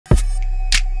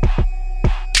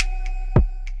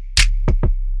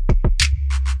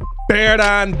Bear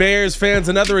on Bears fans,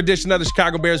 another edition of the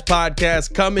Chicago Bears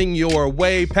podcast coming your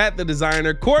way. Pat the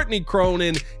designer, Courtney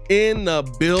Cronin in the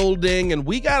building, and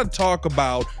we got to talk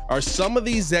about, are some of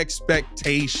these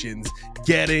expectations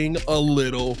getting a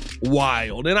little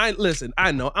wild? And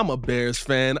I know I'm a Bears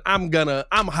fan. I'm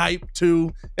hyped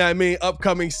too. I mean,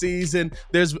 upcoming season,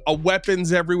 there's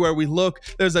weapons everywhere we look.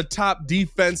 There's a top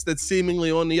defense that's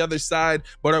seemingly on the other side,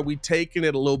 but are we taking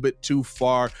it a little bit too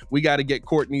far? We got to get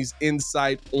Courtney's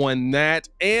insight on that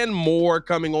and more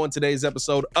coming on today's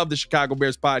episode of the Chicago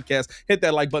Bears podcast. Hit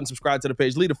that like button, subscribe to the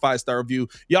page, leave a 5-star review.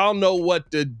 Y'all know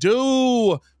what to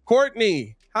do.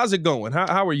 Courtney, how's it going?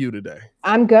 How are you today?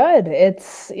 I'm good.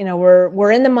 It's,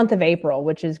 we're in the month of April,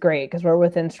 which is great because we're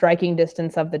within striking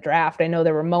distance of the draft. I know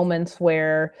there were moments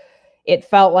where it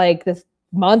felt like this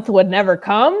month would never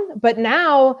come, but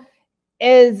now,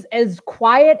 as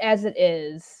quiet as it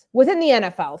is within the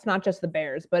NFL, it's not just the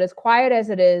Bears, but as quiet as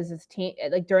it is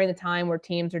like during the time where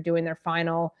teams are doing their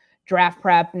final draft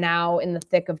prep, now in the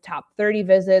thick of top 30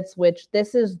 visits, which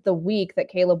this is the week that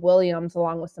Caleb Williams,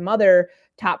 along with some other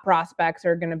top prospects,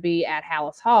 are going to be at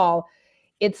Hallis Hall.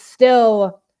 It's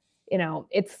still,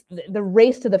 it's the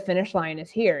race to the finish line is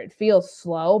here. It feels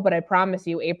slow, but I promise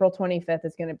you April 25th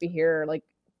is going to be here like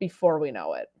before we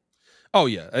know it. Oh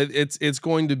yeah. It's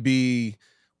going to be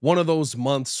one of those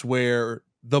months where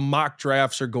the mock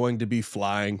drafts are going to be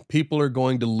flying. People are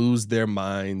going to lose their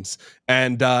minds,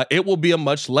 and it will be a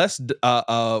much less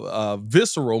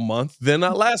visceral month than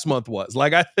last month was.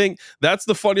 Like, I think that's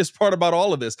the funniest part about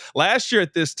all of this. Last year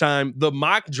at this time, the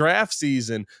mock draft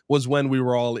season was when we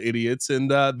were all idiots, and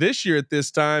this year at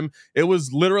this time, it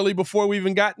was literally before we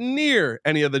even got near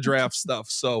any of the draft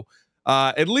stuff. So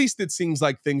at least it seems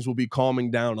like things will be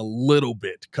calming down a little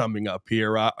bit coming up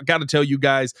here. I got to tell you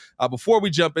guys, before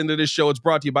we jump into this show, it's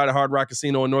brought to you by the Hard Rock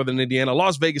Casino in Northern Indiana,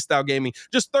 Las Vegas style gaming,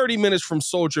 just 30 minutes from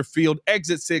Soldier Field,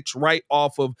 exit 6 right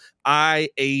off of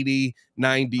I-80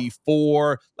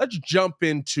 94. Let's jump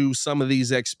into some of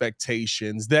these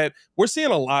expectations that we're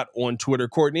seeing a lot on Twitter,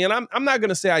 Courtney, and I'm not going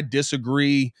to say I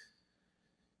disagree.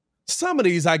 Some of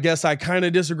these, I guess, I kind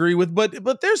of disagree with,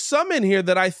 but there's some in here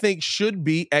that I think should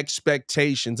be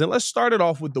expectations. And let's start it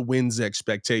off with the wins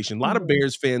expectation. A lot of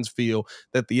Bears fans feel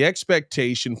that the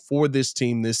expectation for this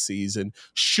team this season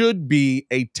should be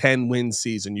a 10-win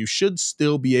season. You should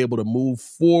still be able to move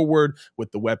forward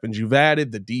with the weapons you've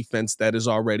added, the defense that is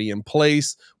already in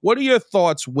place. What are your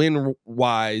thoughts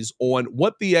win-wise on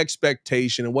what the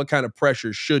expectation and what kind of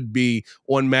pressure should be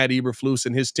on Matt Eberflus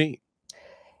and his team?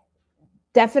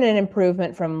 Definite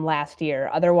improvement from last year.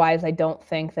 Otherwise, I don't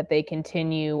think that they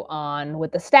continue on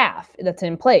with the staff that's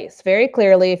in place. Very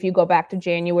clearly, if you go back to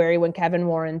January when Kevin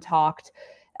Warren talked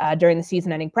during the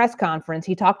season-ending press conference,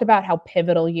 he talked about how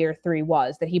pivotal year 3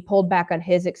 was, that he pulled back on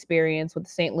his experience with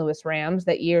the St. Louis Rams,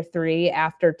 that year 3,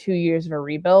 after 2 years of a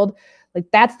rebuild, like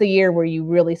that's the year where you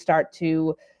really start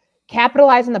to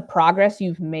capitalize on the progress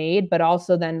you've made, but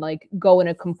also then like go in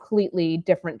a completely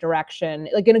different direction,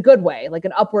 like in a good way, like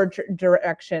an upward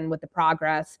direction with the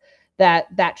progress.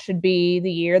 That should be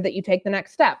the year that you take the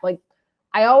next step. Like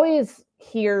I always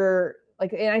hear,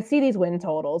 like, and I see these win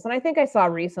totals, and I think I saw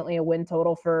recently a win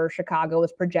total for Chicago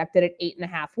was projected at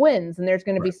 8.5 wins. And there's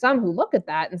going to be some who look at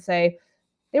that and say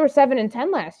they were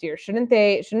 7-10 last year. Shouldn't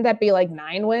that be like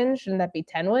 9 wins? Shouldn't that be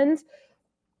 10 wins?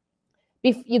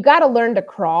 You got to learn to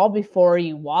crawl before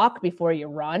you walk, before you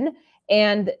run.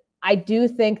 And I do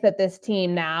think that this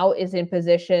team now is in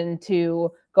position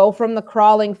to go from the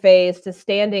crawling phase to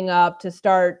standing up to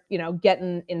start,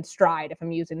 getting in stride, if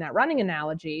I'm using that running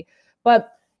analogy.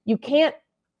 But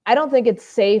I don't think it's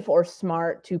safe or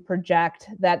smart to project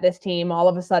that this team all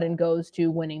of a sudden goes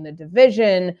to winning the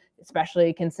division,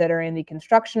 especially considering the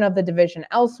construction of the division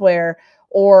elsewhere,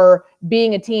 or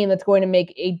being a team that's going to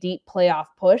make a deep playoff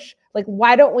push. Like,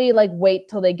 why don't we wait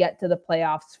till they get to the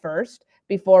playoffs first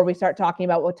before we start talking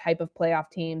about what type of playoff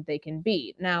team they can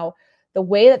beat? Now, the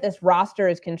way that this roster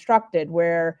is constructed,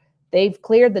 where they've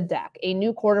cleared the deck, a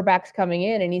new quarterback's coming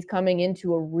in, and he's coming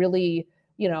into a really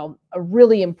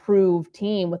improved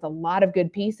team with a lot of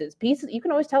good pieces. You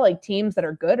can always tell, like, teams that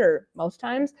are good, or most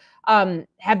times,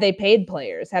 have they paid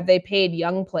players? Have they paid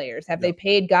young players? Have they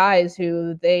paid guys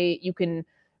who you can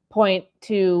point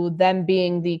to them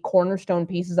being the cornerstone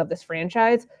pieces of this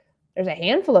franchise? There's a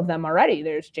handful of them already.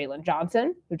 There's Jalen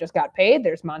Johnson, who just got paid.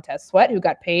 There's Montez Sweat, who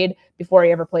got paid before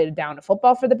he ever played a down of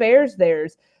football for the Bears.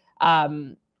 There's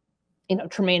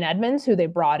Tremaine Edmonds, who they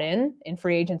brought in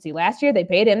free agency last year. They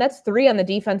paid him. That's 3 on the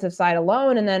defensive side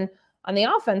alone. And then on the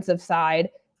offensive side,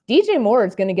 DJ Moore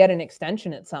is going to get an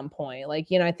extension at some point.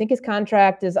 I think his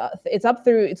contract is it's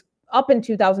up in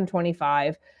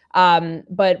 2025.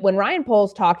 But when Ryan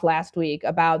Poles talked last week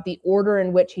about the order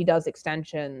in which he does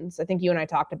extensions, I think you and I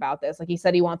talked about this. Like, he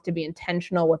said he wants to be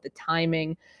intentional with the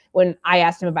timing. When I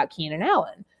asked him about Keenan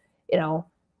Allen,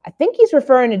 I think he's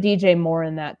referring to DJ Moore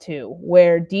in that too,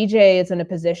 where DJ is in a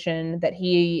position that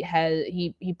he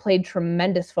played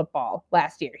tremendous football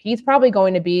last year. He's probably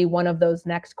going to be one of those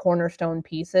next cornerstone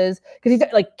pieces because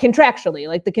he's like contractually,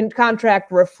 like the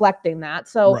contract reflecting that.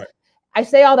 So right. I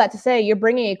say all that to say you're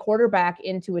bringing a quarterback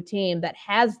into a team that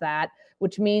has that,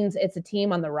 which means it's a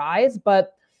team on the rise.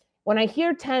 But when I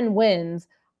hear 10 wins,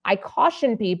 I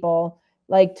caution people,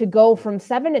 like, to go from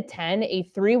 7 to 10, a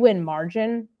 3-win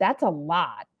margin, that's a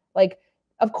lot. Like,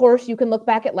 of course, you can look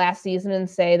back at last season and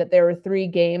say that there were 3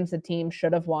 games the team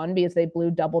should have won because they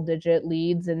blew double-digit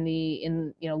leads late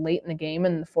in the game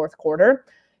in the fourth quarter.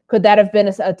 Could that have been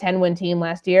a 10-win team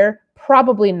last year?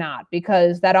 Probably not,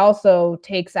 because that also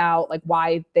takes out like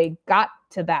why they got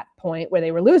to that point where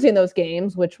they were losing those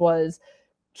games, which was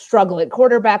struggle at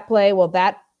quarterback play. Well,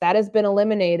 that has been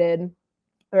eliminated,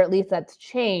 or at least that's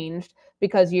changed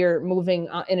because you're moving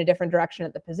in a different direction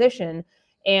at the position.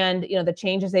 And, the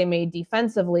changes they made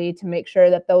defensively to make sure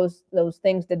that those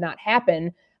things did not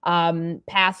happen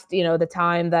past, the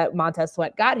time that Montez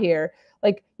Sweat got here.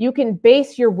 Like, you can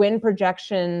base your win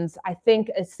projections. I think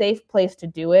a safe place to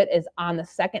do it is on the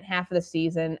second half of the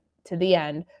season to the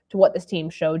end, to what this team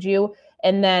showed you.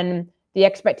 And then the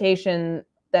expectation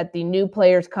that the new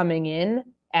players coming in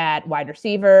at wide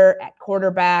receiver, at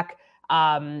quarterback,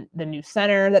 the new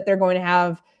center that they're going to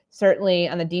have, certainly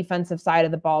on the defensive side of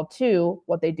the ball too,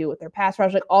 what they do with their pass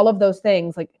rush, like all of those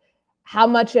things, like how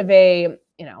much of a,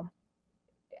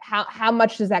 how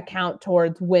much does that count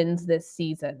towards wins this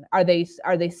season? Are they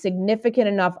significant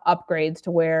enough upgrades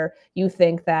to where you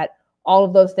think that all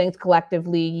of those things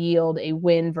collectively yield a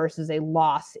win versus a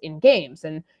loss in games?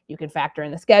 And you can factor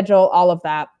in the schedule, all of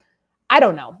that. I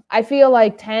don't know. I feel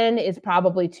like 10 is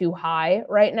probably too high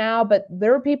right now, but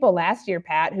there were people last year,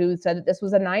 Pat, who said that this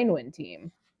was a 9-win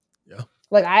team. Yeah.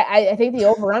 Like, I think the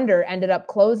over-under ended up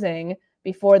closing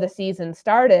before the season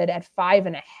started at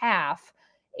 5.5.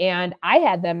 And I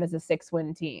had them as a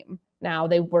 6-win team. Now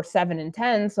they were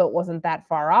 7-10, so it wasn't that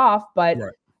far off, but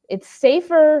right. It's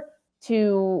safer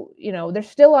to, there's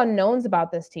still unknowns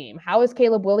about this team. How is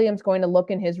Caleb Williams going to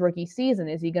look in his rookie season?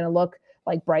 Is he going to look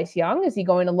like Bryce Young? Is he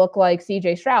going to look like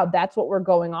CJ Stroud? That's what we're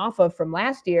going off of from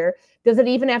last year. Does it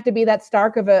even have to be that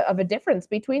stark of a difference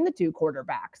between the two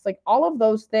quarterbacks? Like, all of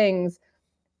those things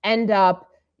end up,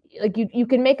 like, you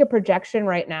can make a projection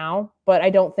right now, but I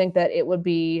don't think that it would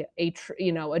be a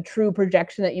true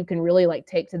projection that you can really like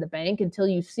take to the bank until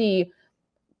you see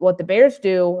what the Bears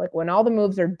do, like when all the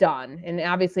moves are done. And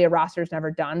obviously a roster is never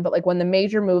done, but like when the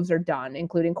major moves are done,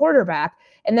 including quarterback,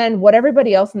 and then what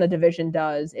everybody else in the division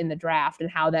does in the draft and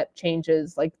how that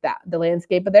changes like the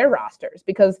landscape of their rosters.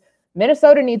 Because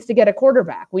Minnesota needs to get a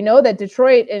quarterback. We know that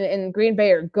Detroit and Green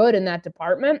Bay are good in that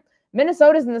department.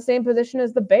 Minnesota's in the same position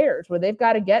as the Bears, where they've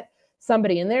got to get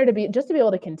somebody in there to be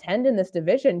able to contend in this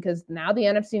division, because now the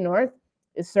NFC North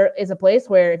is a place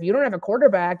where if you don't have a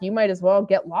quarterback, you might as well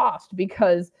get lost,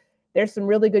 because there's some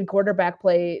really good quarterback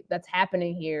play that's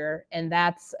happening here, and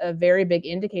that's a very big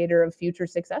indicator of future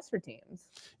success for teams.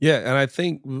 Yeah, and I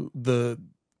think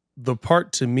the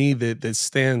part to me that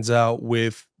stands out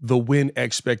with the win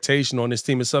expectation on this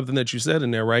team is something that you said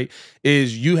in there, right?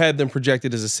 Is you had them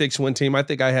projected as a 6-win team. I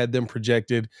think I had them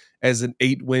projected as an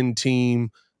 8-win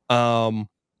team.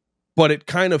 But it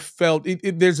kind of felt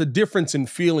there's a difference in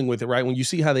feeling with it, right? When you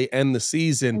see how they end the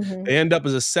season, they end up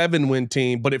as a 7-win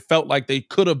team, but it felt like they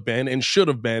could have been and should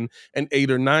have been an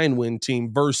 8 or 9-win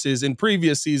team, versus in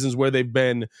previous seasons where they've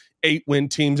been 8-win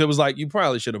teams, it was like you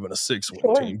probably should have been a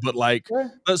 6-win team. But like,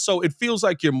 so it feels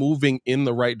like you're moving in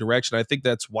the right direction. I think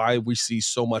that's why we see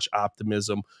so much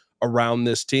optimism around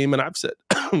this team. And I've said,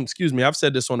 excuse me, I've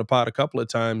said this on the pod a couple of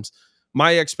times.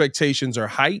 My expectations are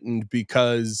heightened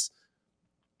because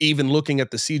even looking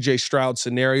at the CJ Stroud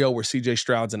scenario, where CJ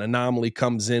Stroud's an anomaly,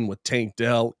 comes in with Tank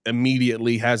Dell,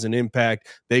 immediately has an impact.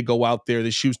 They go out there.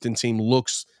 This Houston team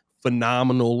looks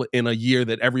phenomenal in a year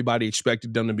that everybody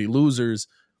expected them to be losers.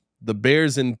 The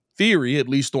Bears, in theory, at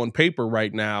least on paper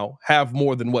right now, have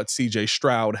more than what CJ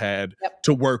Stroud had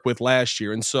to work with last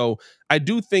year. And so I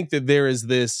do think that there is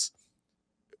this,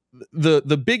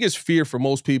 the biggest fear for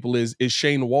most people is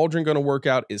Shane Waldron going to work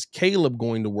out? Is Caleb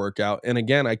going to work out? And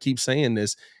again, I keep saying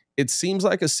this, it seems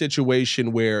like a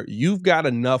situation where you've got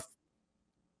enough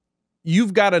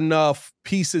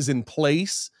pieces in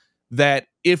place that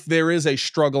if there is a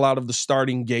struggle out of the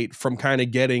starting gate from kind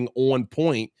of getting on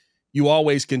point, you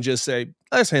always can just say,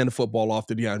 let's hand the football off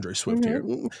to DeAndre Swift here.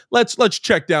 Mhm. Let's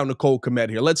check down Nicole Kmet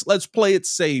here. Let's play it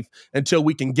safe until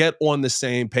we can get on the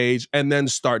same page and then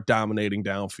start dominating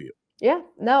downfield. Yeah,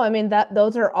 no, I mean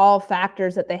those are all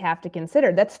factors that they have to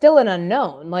consider. That's still an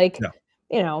unknown. Like, Yeah.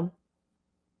 you know,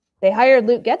 they hired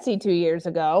Luke Getsy 2 years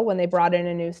ago when they brought in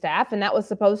a new staff, and that was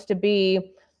supposed to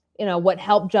be, what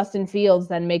helped Justin Fields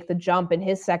then make the jump in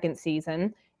his second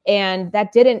season. And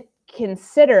that didn't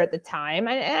consider at the time.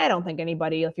 And I don't think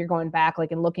anybody, if you're going back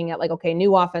like and looking at like, okay,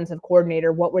 new offensive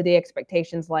coordinator, what were the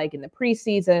expectations like in the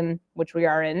preseason, which we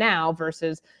are in now,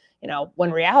 versus,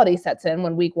 when reality sets in,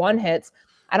 when week 1 hits.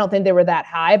 I don't think they were that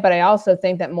high, but I also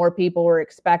think that more people were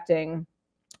expecting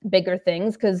bigger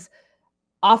things because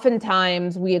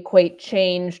oftentimes we equate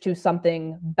change to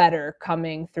something better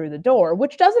coming through the door,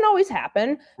 which doesn't always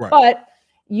happen. Right. But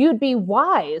you'd be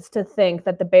wise to think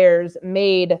that the Bears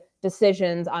made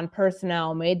decisions on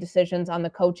personnel, made decisions on the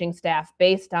coaching staff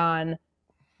based on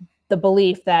the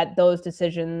belief that those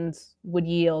decisions would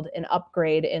yield an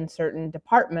upgrade in certain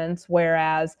departments.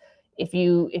 Whereas if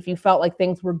you felt like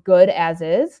things were good as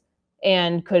is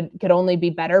and could only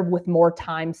be better with more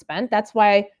time spent, that's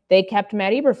why they kept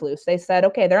Matt Eberflus. They said,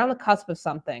 okay, they're on the cusp of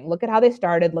something. Look at how they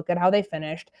started. Look at how they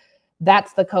finished.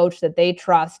 That's the coach that they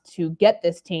trust to get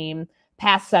this team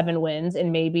past 7 wins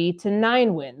and maybe to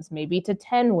 9 wins, maybe to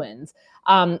 10 wins.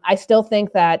 I still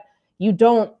think that you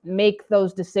don't make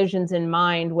those decisions in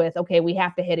mind with, okay, we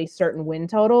have to hit a certain win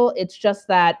total. It's just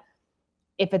that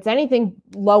if it's anything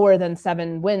lower than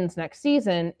 7 wins next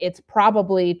season, it's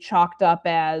probably chalked up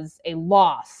as a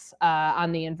loss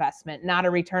on the investment, not a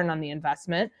return on the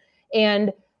investment.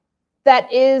 And that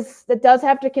does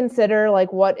have to consider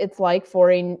like what it's like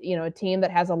for a team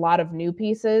that has a lot of new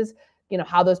pieces,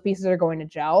 how those pieces are going to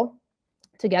gel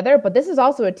together. But this is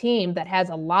also a team that has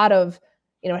a lot of,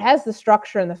 it has the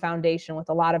structure and the foundation with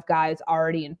a lot of guys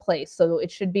already in place. So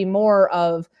it should be more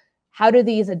of how do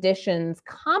these additions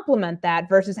complement that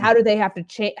versus how do they have to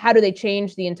change? How do they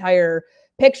change the entire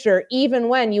picture? Even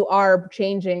when you are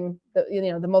changing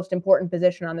the most important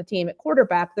position on the team at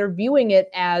quarterback, they're viewing it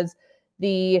as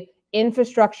the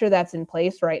infrastructure that's in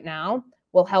place right now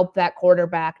will help that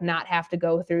quarterback not have to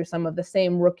go through some of the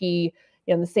same rookie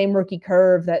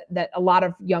curve that a lot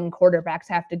of young quarterbacks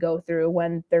have to go through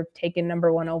when they're taken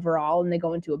number 1 overall and they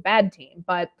go into a bad team.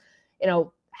 But,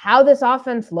 how this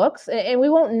offense looks, and we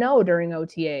won't know during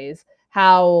OTAs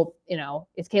how,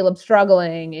 is Caleb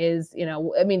struggling?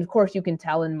 Of course you can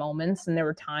tell in moments, and there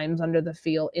were times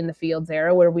in the Fields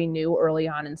era where we knew early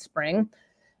on in spring,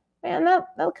 man, that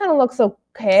kind of looks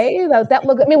okay.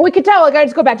 We could tell, like, I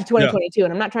just go back to 2022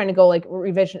 and I'm not trying to go like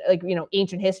revision, like,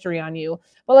 ancient history on you,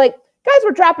 but like guys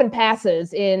were dropping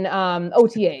passes in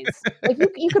OTAs. Like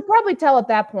you could probably tell at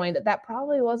that point that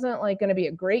probably wasn't like going to be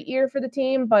a great year for the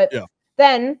team, but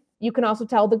then you can also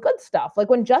tell the good stuff. Like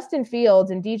when Justin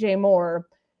Fields and DJ Moore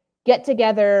get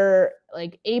together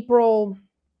like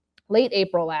late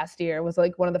April last year was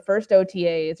like one of the first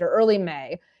OTAs or early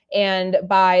May. And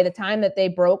by the time that they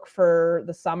broke for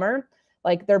the summer,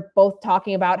 like they're both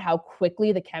talking about how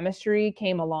quickly the chemistry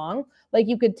came along. Like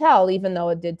you could tell, even though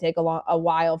it did take a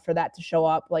while for that to show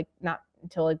up, like not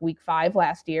until like week 5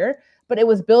 last year, but it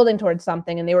was building towards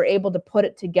something and they were able to put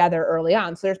it together early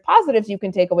on. So there's positives you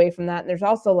can take away from that. And there's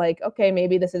also like, okay,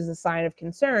 maybe this is a sign of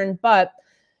concern, but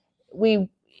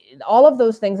all of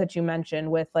those things that you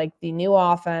mentioned with like the new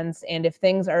offense, and if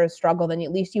things are a struggle, then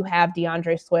at least you have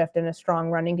DeAndre Swift and a strong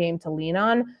running game to lean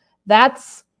on.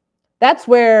 That's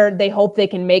where they hope they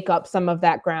can make up some of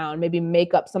that ground, maybe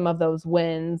make up some of those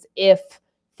wins if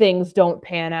things don't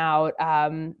pan out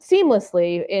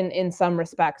seamlessly in some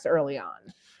respects early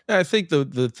on. I think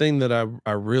the thing that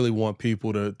I really want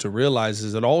people to realize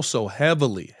is it also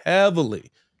heavily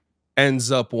ends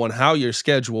up on how your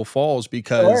schedule falls,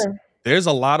 because there's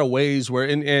a lot of ways where,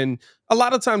 and a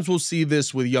lot of times we'll see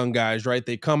this with young guys, right?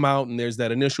 They come out and there's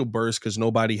that initial burst because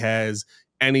nobody has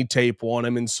any tape on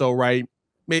them. And so, right,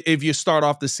 if you start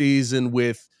off the season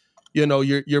with,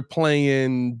 you're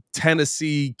playing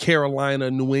Tennessee, Carolina,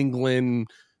 New England,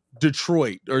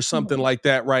 Detroit or something like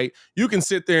that, right? You can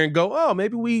sit there and go, oh,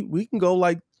 maybe we can go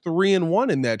like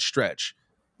 3-1 in that stretch.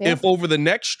 Yeah. If over the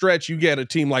next stretch you get a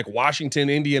team like Washington,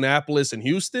 Indianapolis, and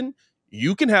Houston,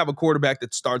 you can have a quarterback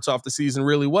that starts off the season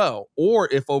really well. Or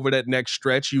if over that next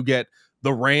stretch you get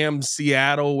the Rams,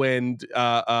 Seattle, and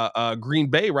Green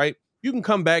Bay, right? You can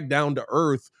come back down to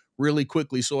earth really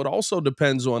quickly. So it also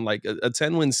depends on like a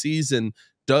 10-win season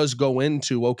does go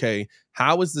into, okay,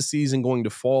 how is the season going to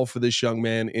fall for this young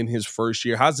man in his first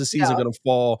year? How's the season going to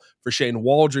fall for Shane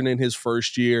Waldron in his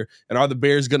first year? And are the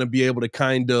Bears going to be able to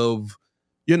kind of,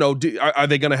 are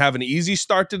they going to have an easy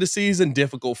start to the season,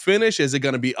 difficult finish? Is it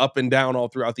going to be up and down all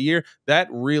throughout the year? That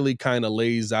really kind of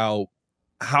lays out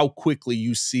how quickly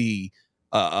you see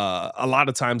a lot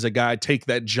of times a guy take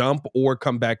that jump or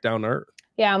come back down to earth.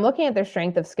 Yeah, I'm looking at their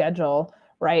strength of schedule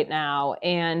right now.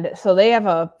 And so they have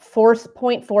a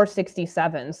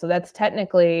 4.467. So that's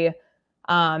technically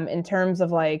in terms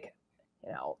of like,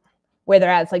 where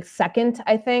they're at, it's like second,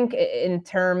 I think, in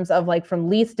terms of like from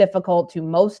least difficult to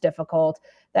most difficult.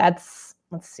 That's,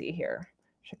 let's see here,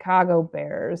 Chicago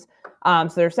Bears. So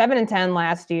they're 7-10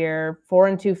 last year,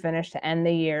 4-2 finish to end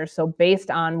the year. So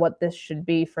based on what this should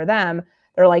be for them,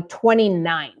 they're like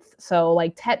 29th. So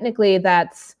like technically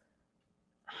that's,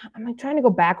 I'm like trying to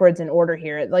go backwards in order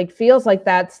here. It like feels like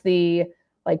that's the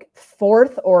like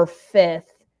 4th or 5th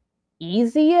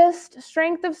easiest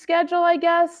strength of schedule, I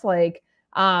guess. Like,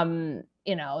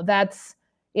 that's,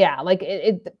 yeah, like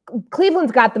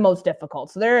Cleveland's got the most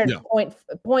difficult. So they're at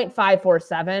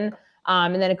 0.547.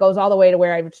 And then it goes all the way to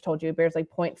where I just told you, Bears like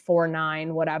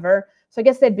 0.49, whatever. So I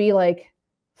guess they'd be like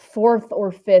 4th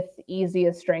or 5th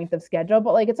easiest strength of schedule,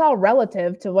 but like it's all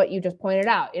relative to what you just pointed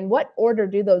out. In what order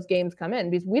do those games come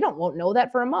in? Because we won't know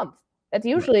that for a month. That's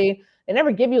usually they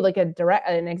never give you like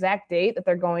an exact date that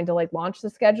they're going to like launch the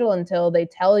schedule until they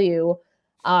tell you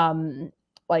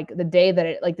like the day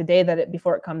that it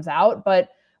before it comes out. But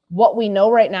what we know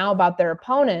right now about their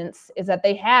opponents is that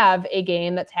they have a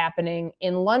game that's happening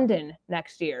in London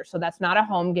next year. So that's not a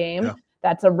home game. Yeah.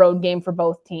 That's a road game for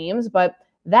both teams, but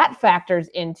that factors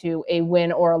into a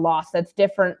win or a loss. That's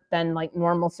different than like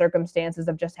normal circumstances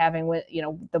of just having,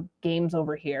 the games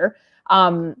over here.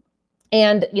 And,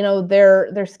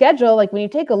 their schedule, like when you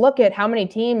take a look at how many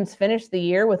teams finished the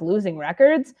year with losing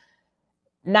records,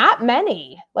 not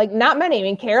many. I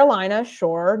mean, Carolina,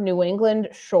 sure. New England,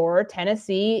 sure.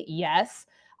 Tennessee, yes.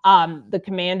 The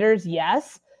Commanders,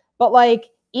 yes. But like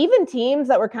even teams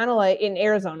that were kind of like in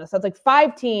Arizona, so it's like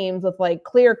 5 teams with like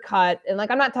clear cut, and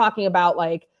like I'm not talking about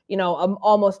like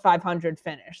almost 500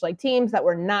 finish, like teams that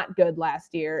were not good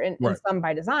last year, and some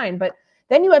by design. But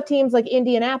then you have teams like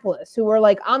Indianapolis who were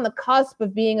like on the cusp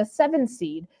of being a 7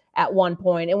 seed at one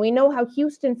point, and we know how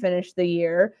Houston finished the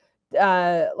year,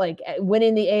 like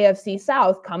winning the AFC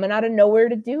South, coming out of nowhere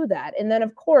to do that. And then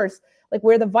of course, like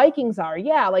where the Vikings are,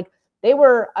 like they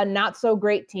were a not so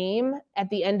great team at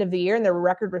the end of the year, and their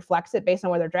record reflects it based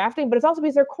on where they're drafting, but it's also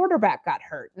because their quarterback got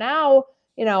hurt. Now,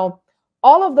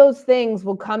 all of those things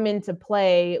will come into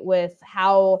play with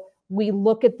how we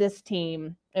look at this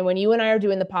team. And when you and I are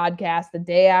doing the podcast the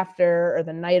day after or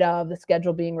the night of the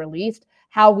schedule being released,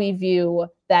 how we view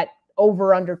that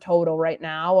over under total right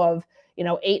now of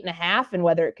 8.5, and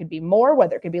whether it could be more,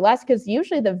 whether it could be less, because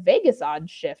usually the Vegas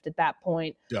odds shift at that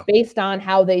point based on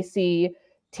how they see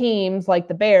teams like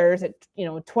the Bears at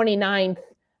 29th.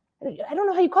 I don't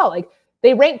know how you call it. Like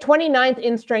they rank 29th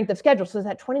in strength of schedule. So is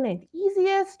that 29th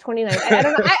easiest? 29th? I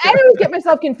don't know. I always get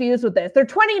myself confused with this. They're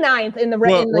 29th in the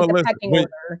the pecking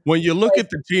order. When you look at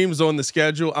the teams on the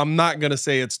schedule, I'm not going to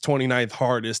say it's 29th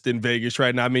hardest in Vegas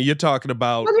right now. I mean, you're talking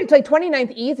about it's like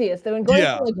 29th easiest. Then going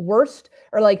from like worst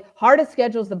or like hardest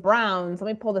schedules, the Browns. Let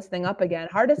me pull this thing up again.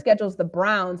 Hardest schedules, the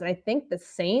Browns, and I think the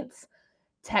Saints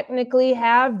technically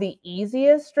have the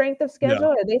easiest strength of schedule.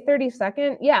 Are they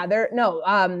 32nd? Yeah, they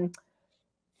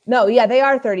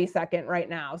are 32nd right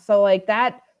now. So like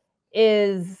that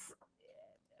is,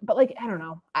 but like, I don't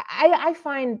know. I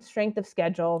find strength of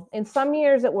schedule in some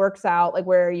years it works out, like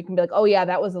where you can be like, oh yeah,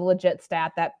 that was a legit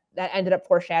stat that ended up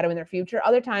foreshadowing their future.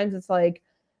 Other times it's like,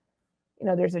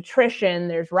 there's attrition,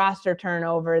 there's roster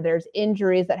turnover, there's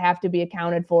injuries that have to be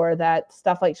accounted for that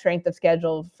stuff like strength of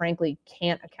schedule, frankly,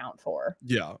 can't account for.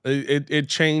 Yeah, it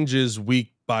changes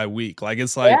week by week. Like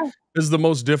it's like this is the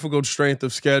most difficult strength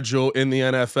of schedule in the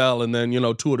NFL, and then 2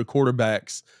 of the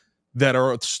quarterbacks that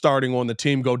are starting on the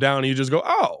team go down, and you just go,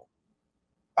 oh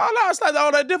no, it's not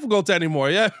all that difficult anymore.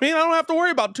 Yeah, I mean, I don't have to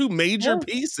worry about 2 major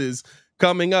pieces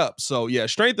coming up. So yeah,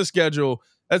 strength of schedule.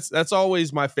 That's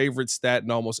always my favorite stat in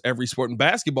almost every sport. In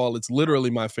basketball, it's literally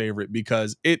my favorite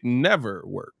because it never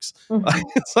works. Mm-hmm.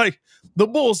 It's like the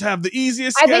Bulls have the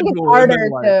easiest schedule. I think it's harder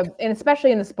to, and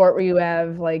especially in the sport where you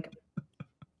have like,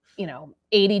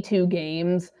 82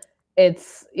 games,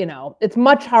 it's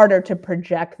much harder to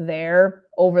project there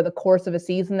over the course of a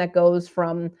season that goes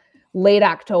from late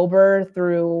October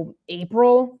through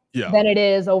April than it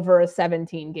is over a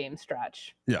 17-game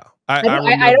stretch. Yeah. I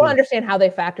don't understand how they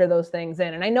factor those things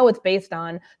in. And I know it's based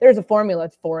on, there's a formula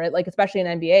for it, like especially in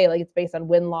NBA, like it's based on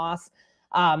win-loss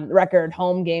record,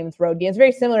 home games, road games,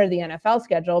 very similar to the NFL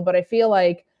schedule, but I feel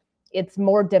like it's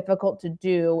more difficult to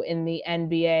do in the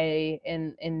NBA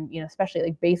and especially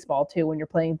like baseball too, when you're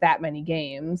playing that many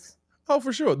games. Oh,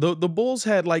 for sure. The Bulls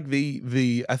had like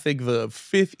the I think the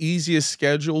 5th easiest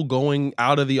schedule going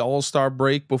out of the All-Star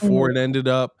break before Mhm. it ended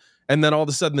up, and then all of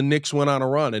a sudden the Knicks went on a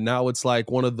run, and now it's like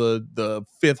one of the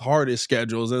 5th hardest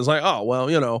schedules, and it's like, "Oh,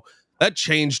 well, that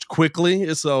changed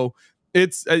quickly." So,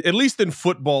 it's at least in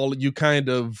football, you kind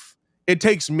of it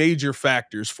takes major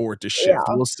factors for it to shift, Yeah.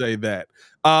 we'll say that.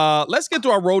 Let's get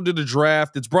to our road to the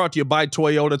draft. It's brought to you by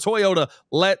Toyota. Toyota,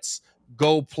 let's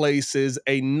go places.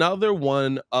 Another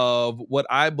one of what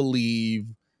I believe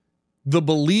the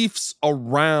beliefs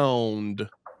around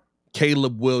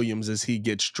Caleb Williams as he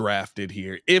gets drafted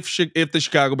here. If the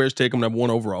Chicago Bears take him number 1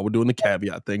 overall, we're doing the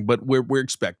caveat thing, but we're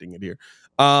expecting it here.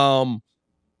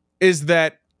 Is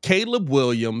that Caleb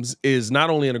Williams is not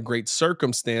only in a great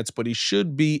circumstance, but he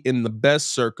should be in the best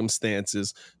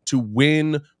circumstances to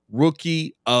win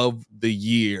Rookie of the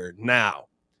Year. Now,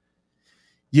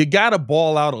 you got to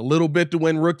ball out a little bit to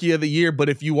win Rookie of the Year, but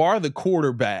if you are the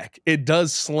quarterback, it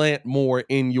does slant more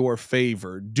in your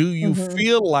favor. Do you Mhm.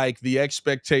 feel like the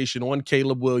expectation on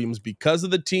Caleb Williams, because of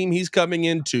the team he's coming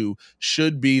into,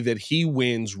 should be that he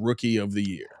wins Rookie of the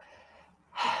Year?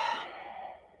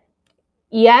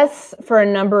 Yes, for a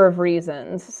number of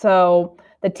reasons. So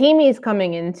the team he's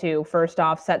coming into, first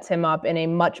off, sets him up in a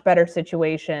much better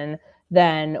situation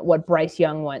than what Bryce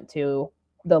Young went to,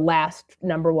 the last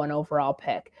number 1 overall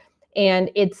pick. And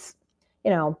it's,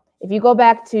 if you go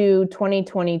back to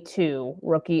 2022,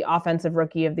 offensive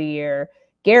rookie of the year,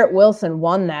 Garrett Wilson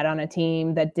won that on a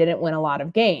team that didn't win a lot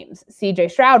of games. CJ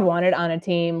Stroud won it on a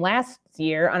team last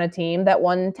year on a team that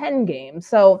won 10 games.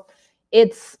 So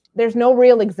there's no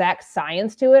real exact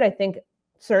science to it. I think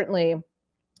certainly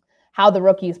how the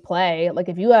rookies play, like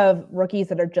if you have rookies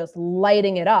that are just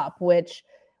lighting it up, which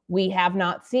we have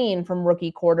not seen from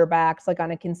rookie quarterbacks like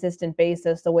on a consistent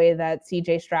basis the way that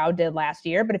CJ Stroud did last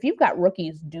year. But if you've got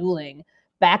rookies dueling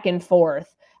back and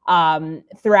forth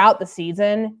throughout the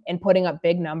season and putting up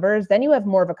big numbers, then you have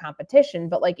more of a competition.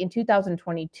 But like in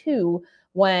 2022,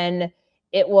 when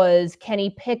it was Kenny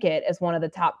Pickett as one of the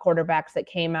top quarterbacks that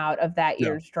came out of that Yeah.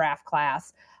 year's draft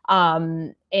class.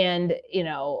 And,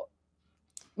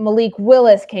 Malik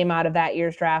Willis came out of that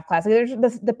year's draft class.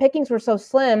 The pickings were so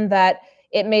slim that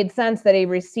it made sense that a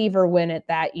receiver win it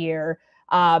that year.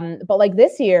 But like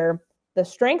this year, the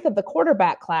strength of the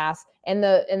quarterback class and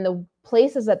the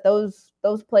places that those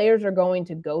players are going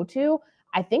to go to,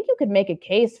 I think you could make a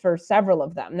case for several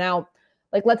of them. Now,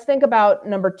 like let's think about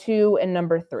number 2 and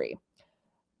number 3.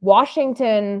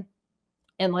 Washington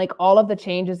and like all of the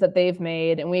changes that they've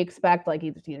made, and we expect like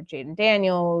either Jaden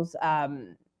Daniels,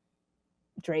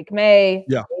 Drake May,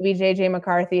 Yeah. maybe JJ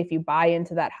McCarthy, if you buy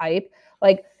into that hype,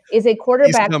 like is a He's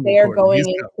quarterback coming, there Courtney. He's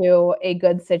going into a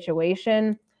good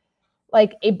situation,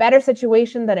 like a better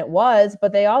situation than it was,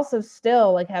 but they also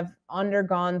still like have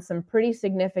undergone some pretty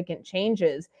significant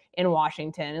changes in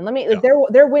Washington. And like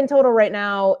their win total right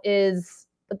now is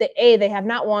they have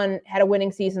not had a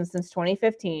winning season since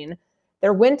 2015.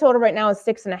 Their win total right now is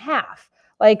 6.5.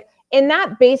 Like, and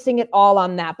not basing it all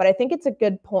on that, but I think it's a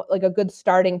good point, like a good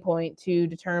starting point to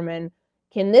determine,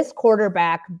 can this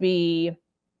quarterback be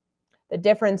the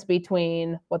difference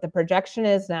between what the projection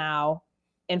is now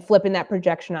and flipping that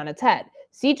projection on its head?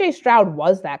 CJ Stroud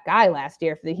was that guy last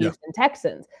year for the Houston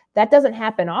Texans. That doesn't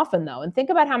happen often though. And think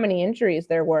about how many injuries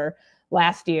there were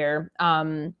last year.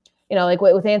 Like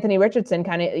with Anthony Richardson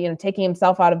kind of, taking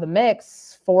himself out of the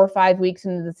mix 4 or 5 weeks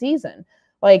into the season,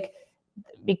 like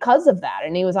because of that.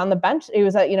 And he was on the bench. He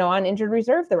was, on injured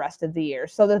reserve the rest of the year.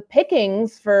 So the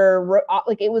pickings for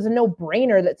like, it was a no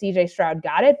brainer that CJ Stroud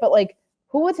got it, but like,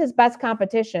 who was his best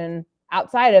competition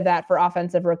outside of that for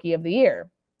offensive rookie of the year?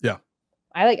 Yeah.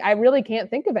 I really can't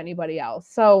think of anybody else.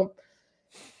 So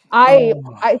I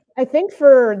think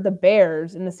for the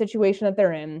Bears in the situation that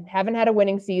they're in, haven't had a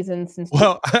winning season since.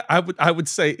 Well, I would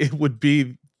say it would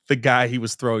be the guy he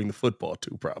was throwing the football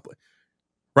to, probably.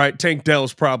 Right? Tank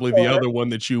Dell's probably the other one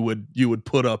that you would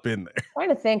put up in there. Trying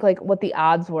to think like what the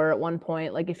odds were at one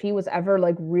point, like if he was ever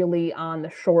like really on the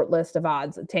short list of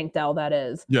odds, Tank Dell, that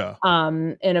is. Yeah.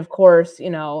 And of course,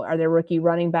 are there rookie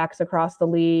running backs across the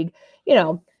league?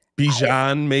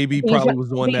 Bijan probably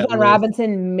was on that Bijan list.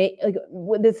 Robinson,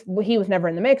 he was never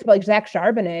in the mix, but like Zach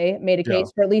Charbonnet made a case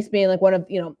for at least being like one of,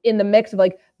 in the mix of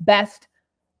like best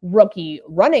rookie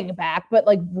running back, but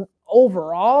like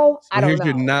overall, I don't know.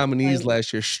 Here's your nominees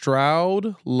last year: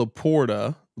 Stroud,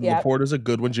 Laporta. Yep. Laporta's a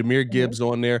good one. Jahmyr Gibbs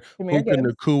on there. Puka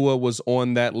Nacua was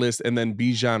on that list, and then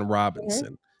Bijan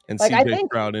Robinson. and Like, I CJ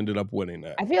think Stroud ended up winning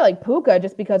that. I feel like Puka,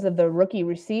 just because of the rookie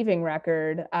receiving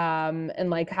record, and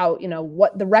like how,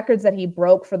 what the records that he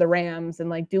broke for the Rams and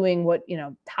like doing what,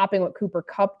 topping what Cooper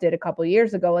Kupp did a couple of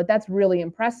years ago, like that's really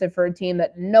impressive for a team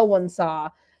that no one saw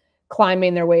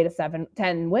climbing their way to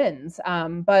 7-10 wins.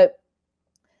 But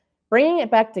bringing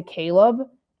it back to Caleb,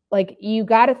 like you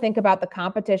got to think about the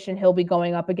competition he'll be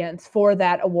going up against for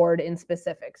that award in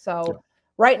specific. So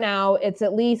right now it's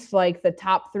at least like the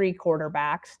top 3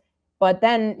 quarterbacks, but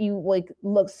then you like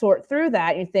sort through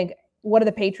that and you think, what are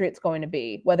the Patriots going to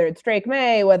be? Whether it's Drake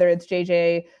May, whether it's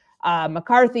JJ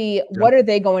McCarthy, what are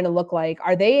they going to look like?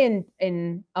 Are they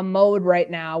in a mode right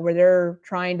now where they're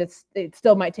trying to, it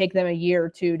still might take them a year or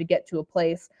two to get to a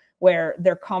place where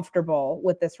they're comfortable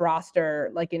with this roster,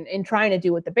 like in trying to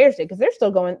do what the Bears did, because they're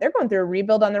going through a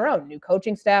rebuild on their own, new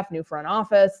coaching staff, new front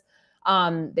office.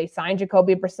 They signed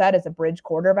Jacoby Brissett as a bridge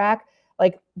quarterback.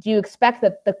 Like, do you expect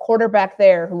that the quarterback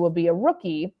there, who will be a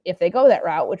rookie if they go that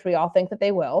route, which we all think that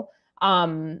they will,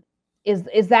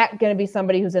 is that going to be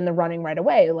somebody who's in the running right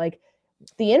away? Like,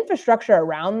 the infrastructure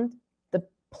around the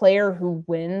player who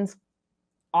wins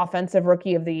offensive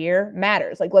rookie of the year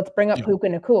matters. Like, let's bring up Puka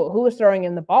Nacua. Who was throwing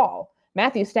in the ball?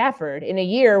 Matthew Stafford, in a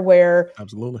year where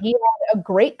he had a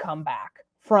great comeback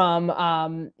from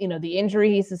the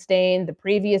injury he sustained the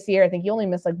previous year. I think he only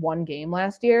missed like 1 game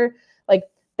last year. Like,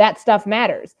 that stuff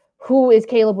matters. Who is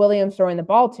Caleb Williams throwing the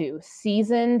ball to?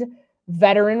 Seasoned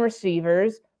veteran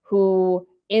receivers who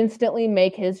instantly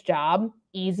make his job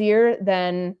easier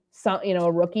than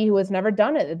a rookie who has never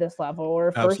done it at this level, or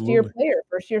a first-year player,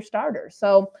 first-year starter.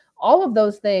 So all of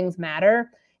those things matter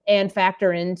and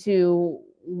factor into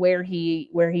where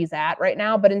he's at right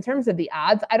now. But in terms of the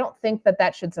odds, I don't think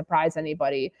that should surprise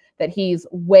anybody that he's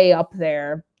way up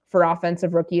there for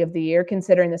offensive rookie of the year,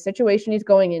 considering the situation he's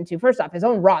going into. First off, his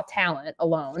own raw talent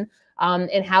alone,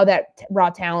 and how that raw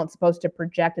talent's supposed to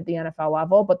project at the NFL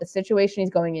level, but the situation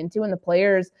he's going into and the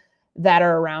players that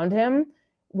are around him,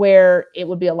 where it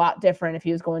would be a lot different if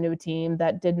he was going to a team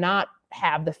that did not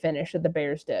have the finish that the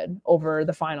Bears did over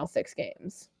the final 6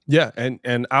 games. Yeah,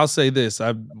 and I'll say this: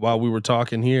 while we were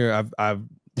talking here,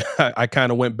 I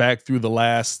kind of went back through the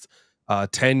last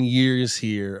 10 years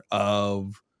here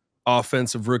of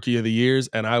offensive rookie of the years,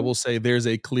 and I will say there's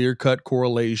a clear-cut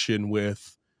correlation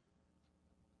with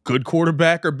good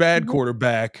quarterback or bad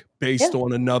quarterback based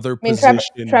on another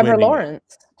position. Trevor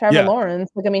Lawrence.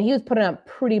 Lawrence, like, I mean, he was putting up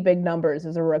pretty big numbers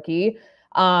as a rookie.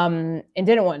 And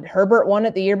didn't win. Herbert won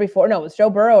it the year before. No, it was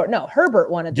Joe Burrow. No, Herbert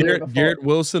won it the year before. Garrett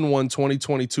Wilson won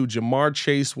 2022. Jamar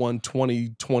Chase won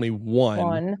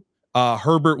 2021.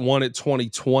 Herbert won it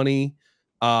 2020.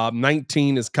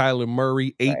 19 is Kyler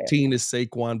Murray. 18 is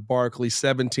Saquon Barkley.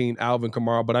 17, Alvin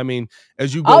Kamara. But I mean,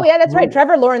 as you go, oh yeah, that's right.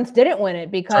 Trevor Lawrence didn't win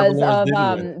it because of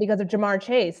Jamar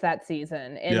Chase that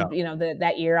season, and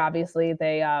that year obviously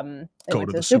they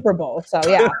went to the Super Bowl. So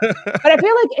yeah, but I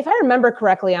feel like if I remember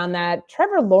correctly on that,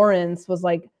 Trevor Lawrence was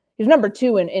like he was number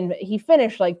 2 and he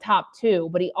finished like top 2,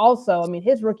 but he also, I mean,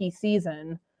 his rookie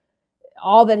season,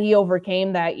 all that he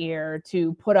overcame that year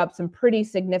to put up some pretty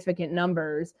significant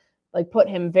numbers, like put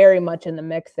him very much in the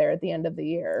mix there at the end of the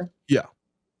year. Yeah.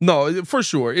 No, for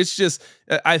sure. It's just,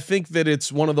 I think that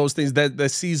it's one of those things that the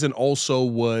season also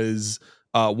was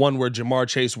one where Jamar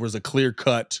Chase was a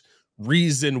clear-cut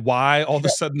reason why all of a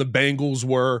sudden the Bengals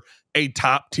were a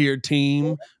top-tier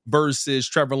team versus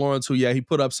Trevor Lawrence, who, he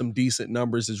put up some decent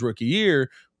numbers his rookie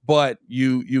year, but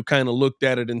you kind of looked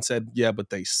at it and said, yeah, but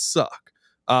they suck.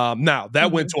 Now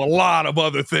that went to a lot of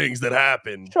other things that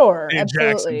happened in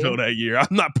Jacksonville that year. I'm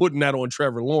not putting that on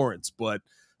Trevor Lawrence, but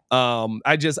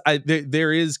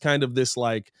there is kind of this,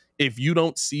 like, if you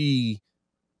don't see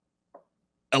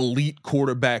elite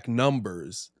quarterback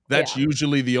numbers, that's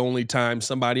usually the only time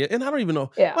somebody, and I don't even know.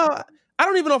 Well, I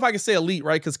don't even know if I can say elite,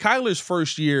 right? Because Kyler's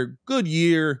first year, good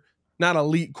year, not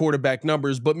elite quarterback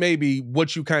numbers, but maybe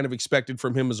what you kind of expected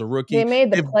from him as a rookie. They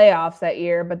made the playoffs that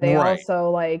year, but they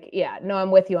also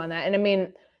I'm with you on that. And I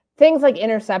mean, things like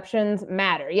interceptions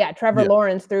matter. Yeah, Trevor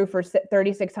Lawrence threw for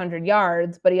 3,600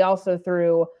 yards, but he also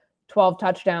threw 12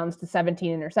 touchdowns to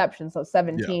 17 interceptions. So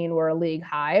 17 were a league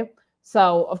high.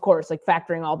 So of course, like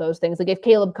factoring all those things, like if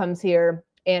Caleb comes here,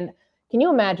 and can you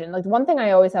imagine, like one thing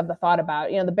I always have the thought about,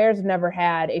 the Bears have never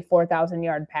had a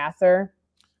 4,000-yard passer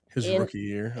his rookie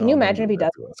year. Can you imagine if he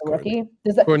does it as a rookie?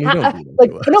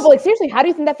 But seriously, how do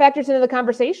you think that factors into the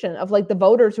conversation of like the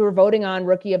voters who are voting on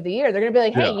rookie of the year? They're going to be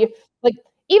like, hey,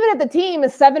 even if the team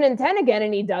is 7-10 again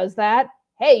and he does that,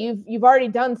 hey, you've already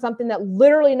done something that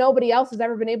literally nobody else has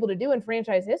ever been able to do in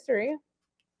franchise history.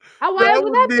 How wild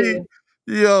would that be?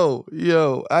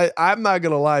 Yo, I'm not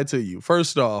going to lie to you.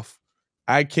 First off,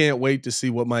 I can't wait to see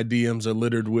what my DMs are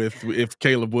littered with if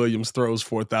Caleb Williams throws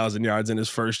 4,000 yards in his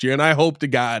first year, and I hope to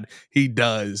God he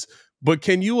does. But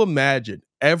can you imagine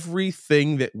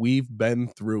everything that we've been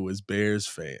through as Bears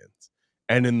fans?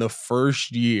 And in the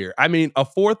first year, I mean, a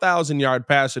 4,000-yard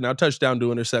passer, now touchdown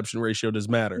to interception ratio does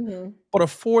matter, but a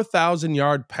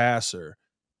 4,000-yard passer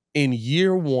in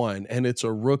year one, and it's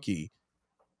a rookie,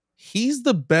 he's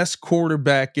the best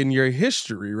quarterback in your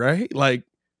history, right? Like,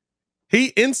 he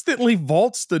instantly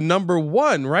vaults to number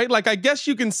one, right? Like, I guess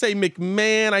you can say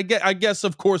McMahon. I guess,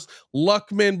 of course,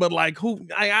 Luckman, but like, who?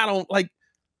 I don't like.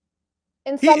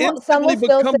 And He some will instantly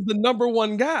still say, becomes the number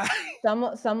one guy. some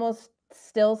will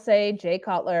still say Jay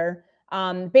Cutler,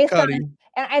 based on, Cuddy.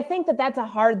 and I think that that's a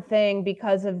hard thing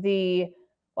because of the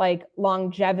like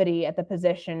longevity at the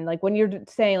position. Like when you're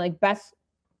saying like best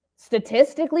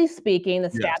statistically speaking, the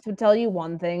stats Yes. would tell you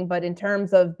one thing, but in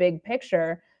terms of big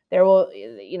picture, there will,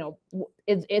 you know,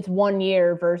 it's 1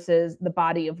 year versus the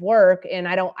body of work, and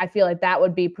I feel like that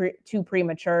would be too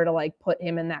premature to like put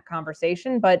him in that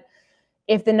conversation. But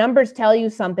if the numbers tell you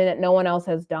something that no one else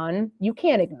has done, you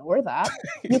can't ignore that.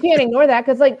 You can't ignore that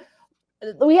because like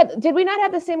did we not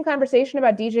have the same conversation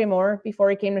about DJ Moore before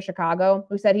he came to Chicago?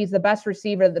 We said he's the best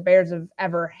receiver the Bears have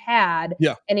ever had,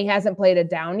 Yeah. and he hasn't played it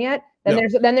down yet. Then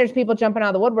Yeah. there's people jumping out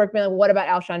of the woodwork being like, what about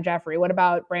Alshon Jeffrey? What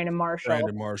about Brandon Marshall?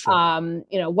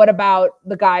 You know, what about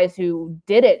the guys who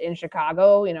did it in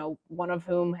Chicago? You know, one of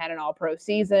whom had an all-pro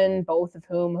season, both of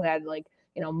whom had like,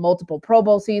 you know, multiple Pro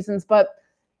Bowl seasons. But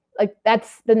like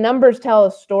that's the numbers tell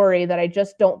a story that I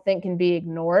just don't think can be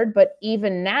ignored. But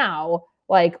even now,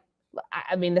 like,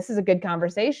 I mean, this is a good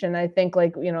conversation. I think,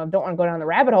 like, you know, don't want to go down the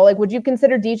rabbit hole. Like, would you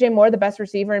consider DJ Moore the best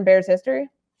receiver in Bears history?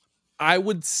 I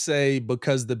would say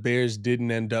because the Bears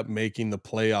didn't end up making the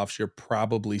playoffs, you're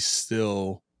probably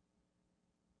still.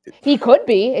 He could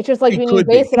be. It's just like He when you could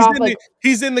be. base it off like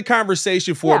He's in the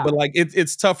conversation for it, but like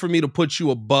it's tough for me to put you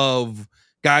above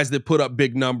guys that put up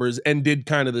big numbers and did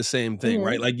kind of the same thing,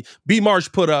 right? Like B. Marsh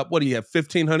put up, what do you have,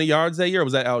 1,500 yards that year? Or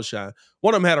was that Alshon?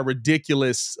 One of them had a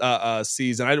ridiculous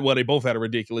season. Well, they both had a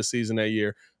ridiculous season that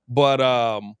year, but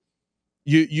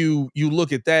you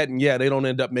look at that and yeah, they don't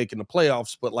end up making the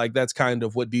playoffs, but like that's kind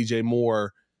of what DJ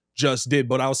Moore just did.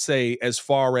 But I'll say as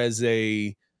far as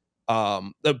the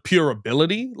pure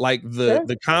ability, like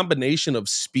the combination of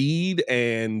speed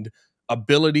and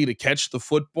ability to catch the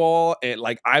football, and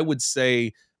like I would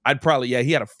say I'd probably, yeah,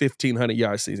 he had a 1,500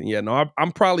 yard season. Yeah, no,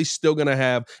 I'm probably still gonna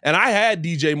have, and I had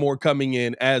DJ Moore coming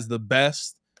in as the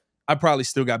best. I probably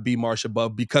still got B. Marsh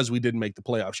above because we didn't make the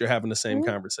playoffs. You're having the same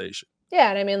conversation. Yeah,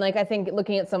 and I mean, like I think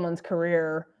looking at someone's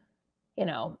career, you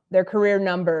know, their career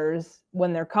numbers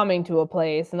when they're coming to a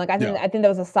place, and like I think that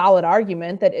was a solid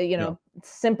argument that, you know,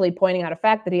 simply pointing out a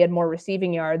fact that he had more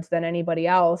receiving yards than anybody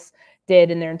else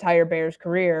did in their entire Bears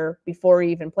career before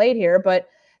he even played here. But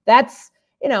that's,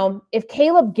 you know, if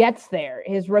Caleb gets there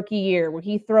his rookie year where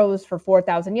he throws for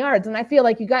 4,000 yards, and I feel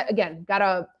like you got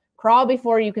to crawl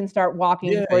before you can start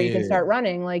walking, before you can start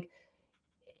running. Like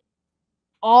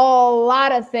a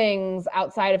lot of things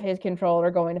outside of his control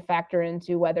are going to factor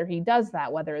into whether he does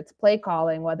that, whether it's play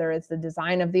calling, whether it's the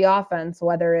design of the offense,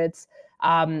 whether it's,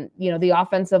 you know, the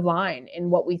offensive line and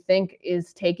what we think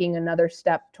is taking another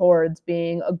step towards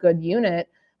being a good unit,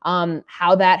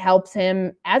 how that helps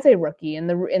him as a rookie and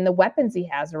the weapons he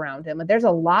has around him. But there's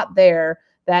a lot there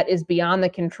that is beyond the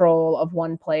control of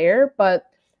one player. But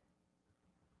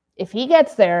if he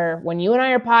gets there when you and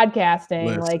I are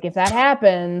podcasting, like if that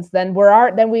happens, then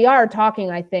we are talking,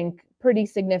 I think, pretty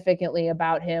significantly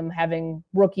about him having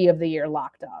rookie of the year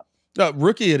locked up.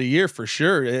 Rookie of the year for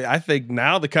sure. I think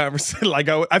now the conversation, like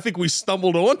I think we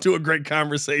stumbled onto a great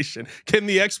conversation. Can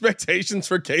the expectations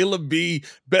for Caleb be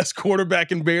best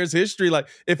quarterback in Bears history? Like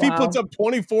if he puts up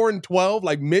 24 and 12,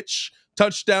 like Mitch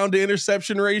touchdown to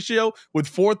interception ratio with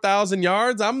 4,000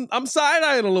 yards, I'm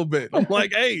side-eyeing a little bit. I'm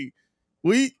like, hey,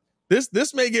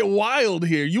 this may get wild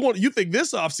here. You think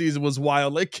this offseason was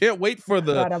wild? I can't wait for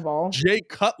the Jay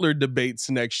Cutler debates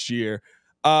next year.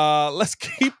 Let's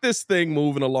keep this thing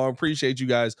moving along. Appreciate you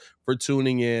guys for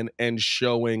tuning in and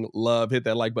showing love. Hit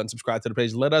that like button, subscribe to the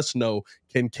page. Let us know,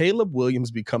 can Caleb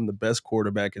Williams become the best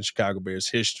quarterback in Chicago Bears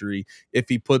history if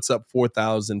he puts up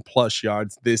 4,000 plus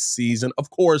yards this season? Of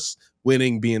course,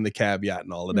 winning being the caveat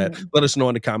and all of that. Let us know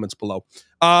in the comments below.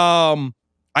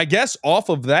 I guess off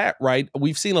of that, right,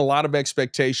 we've seen a lot of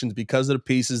expectations because of the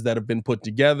pieces that have been put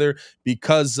together,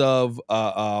 because of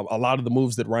a lot of the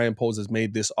moves that Ryan Poles has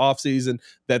made this offseason,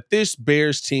 that this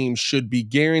Bears team should be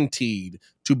guaranteed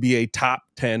to be a top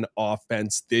 10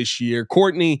 offense this year.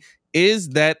 Courtney, is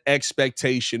that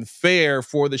expectation fair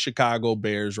for the Chicago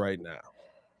Bears right now?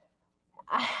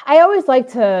 I always like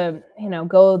to,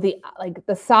 go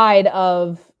the side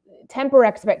of temper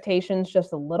expectations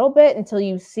just a little bit until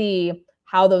you see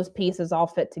how those pieces all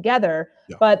fit together.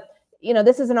 Yeah. But,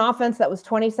 this is an offense that was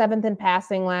 27th in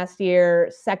passing last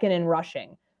year, second in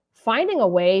rushing. Finding a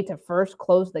way to first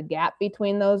close the gap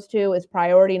between those two is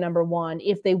priority number one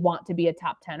if they want to be a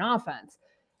top 10 offense.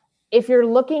 If you're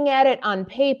looking at it on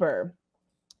paper,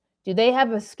 do they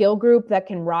have a skill group that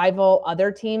can rival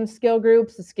other teams' skill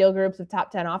groups, the skill groups of top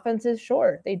 10 offenses?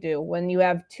 Sure, they do. When you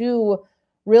have two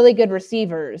really good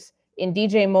receivers in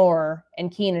DJ Moore and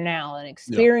Keenan Allen,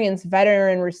 experienced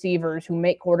veteran receivers who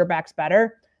make quarterbacks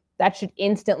better, that should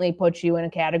instantly put you in a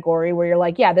category where you're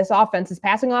like, yeah, this offense is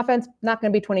passing offense, not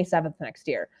going to be 27th next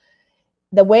year.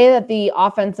 The way that the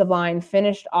offensive line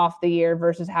finished off the year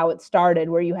versus how it started,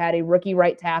 where you had a rookie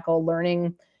right tackle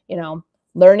learning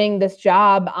this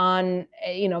job on,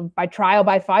 by trial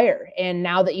by fire. And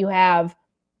now that you have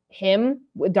him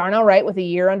with Darnell Wright with a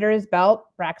year under his belt,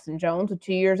 Braxton Jones with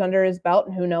 2 years under his belt,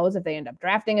 and who knows if they end up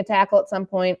drafting a tackle at some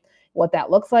point, what that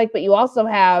looks like. But you also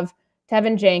have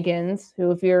Tevin Jenkins,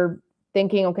 who, if you're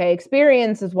thinking, okay,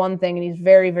 experience is one thing, and he's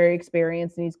very, very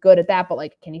experienced and he's good at that, but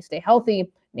can he stay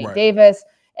healthy? Nate Davis,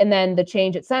 and then the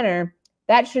change at center,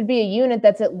 that should be a unit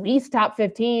that's at least top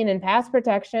 15 in pass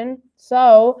protection.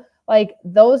 So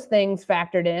those things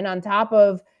factored in on top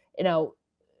of,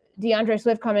 DeAndre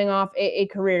Swift coming off a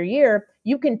career year,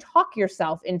 you can talk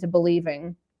yourself into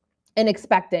believing and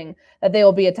expecting that they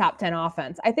will be a top 10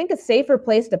 offense. I think a safer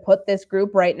place to put this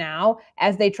group right now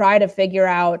as they try to figure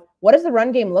out what does the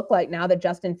run game look like now that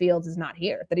Justin Fields is not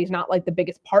here, that he's not the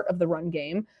biggest part of the run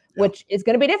game, which is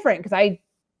going to be different because I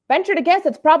venture to guess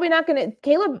it's probably not going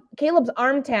to Caleb's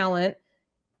arm talent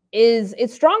is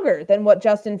stronger than what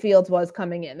Justin Fields was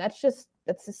coming in. That's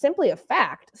simply a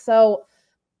fact. So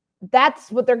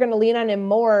that's what they're going to lean on him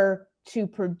more to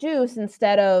produce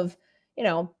instead of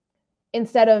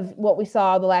what we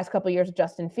saw the last couple of years of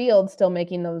Justin Fields still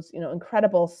making those,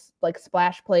 incredible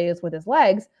splash plays with his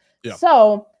legs. Yeah.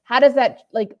 So how does that,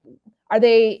 are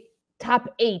they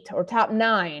top 8 or top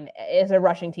 9 as a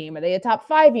rushing team? Are they a top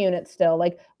 5 unit still?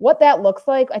 What that looks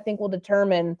like, I think will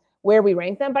determine where we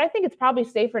rank them. But I think it's probably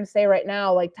safer to say right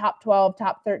now, top 12,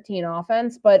 top 13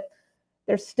 offense, but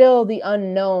there's still the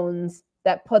unknowns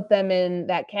that put them in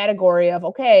that category of,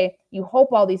 okay, you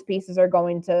hope all these pieces are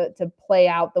going to play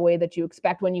out the way that you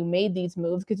expect when you made these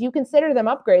moves, because you consider them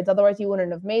upgrades. Otherwise, you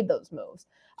wouldn't have made those moves.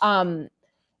 And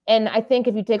I think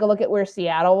if you take a look at where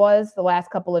Seattle was the last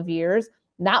couple of years,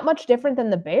 not much different than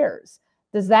the Bears.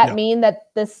 Does that mean that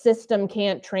the system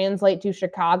can't translate to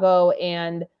Chicago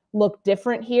and look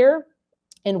different here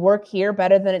and work here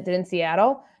better than it did in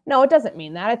Seattle? No, it doesn't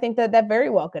mean that. I think that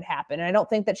very well could happen. And I don't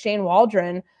think that Shane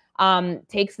Waldron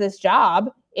takes this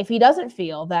job if he doesn't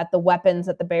feel that the weapons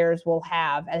that the Bears will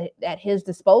have at his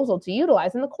disposal to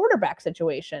utilize in the quarterback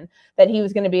situation that he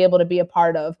was going to be able to be a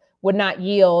part of would not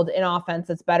yield an offense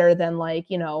that's better than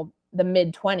the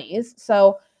mid-20s.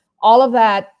 So all of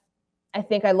that, I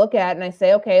think I look at and I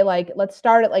say, okay, let's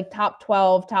start at top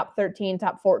 12, top 13,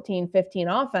 top 14, 15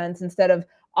 offense instead of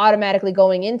automatically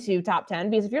going into top 10.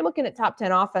 Because if you're looking at top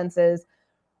 10 offenses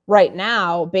right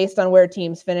now, based on where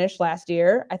teams finished last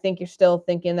year, I think you're still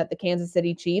thinking that the Kansas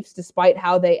City Chiefs, despite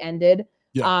how they ended,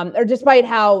 or despite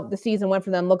how the season went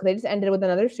for them, they just ended with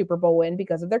another Super Bowl win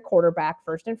because of their quarterback,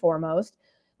 first and foremost.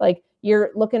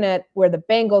 You're looking at where the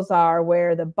Bengals are,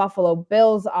 where the Buffalo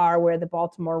Bills are, where the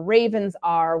Baltimore Ravens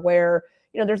are, where,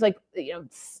 there's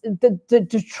the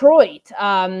Detroit,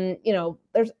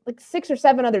 there's 6 or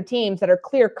 7 other teams that are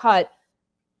clear-cut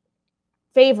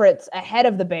favorites ahead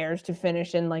of the Bears to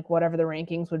finish in whatever the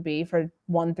rankings would be for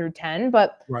 1 through 10.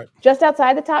 But just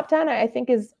outside the top 10, I think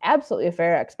is absolutely a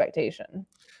fair expectation.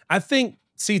 I think,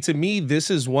 to me, this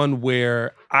is one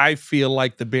where I feel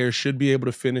like the Bears should be able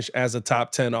to finish as a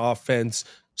top 10 offense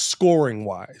scoring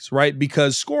wise, right?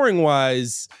 Because scoring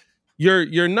wise,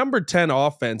 your number 10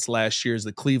 offense last year is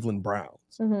the Cleveland Browns.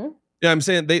 Mm-hmm. Yeah, I'm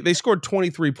saying they scored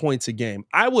 23 points a game.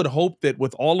 I would hope that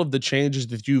with all of the changes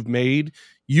that you've made,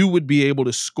 you would be able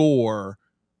to score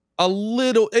a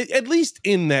little, at least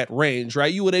in that range,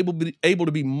 right? You would be able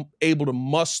to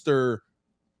muster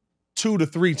 2 to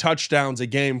 3 touchdowns a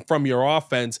game from your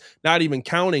offense, not even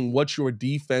counting what your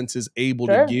defense is able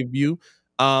to give you.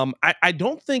 I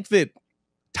don't think that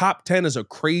top 10 is a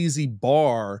crazy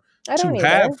bar to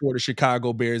have for the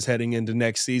Chicago Bears heading into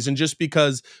next season, just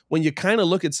because when you kind of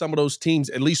look at some of those teams,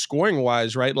 at least scoring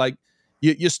wise, right?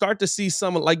 You start to see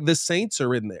some the Saints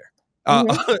are in there.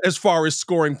 Mhm. as far as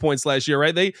scoring points last year,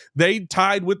 right? They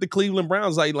tied with the Cleveland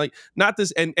Browns. Like not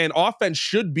this, and offense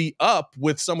should be up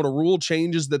with some of the rule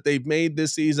changes that they've made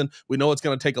this season. We know it's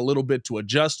going to take a little bit to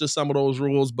adjust to some of those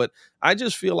rules, but I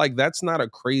just feel like that's not a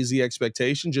crazy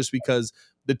expectation just because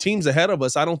the teams ahead of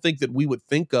us, I don't think that we would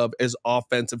think of as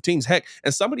offensive teams. Heck,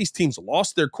 and some of these teams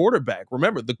lost their quarterback.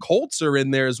 Remember, the Colts are in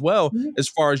there as well Mhm. as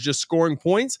far as just scoring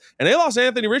points, and they lost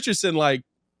Anthony Richardson like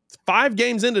 5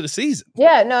 games into the season.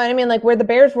 Yeah, no, I mean, like where the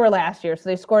Bears were last year. So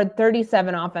they scored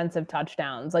 37 offensive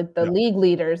touchdowns, like the Yeah. league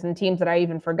leaders and teams that I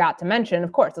even forgot to mention.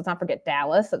 Of course, let's not forget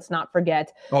Dallas. Let's not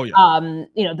forget, Oh yeah.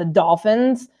 the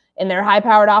Dolphins in their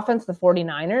high-powered offense, the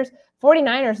 49ers.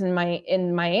 49ers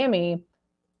in Miami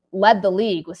led the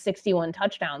league with 61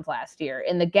 touchdowns last year.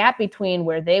 And the gap between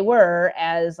where they were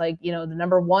as like, the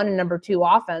number 1 and number 2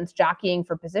 offense jockeying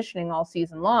for positioning all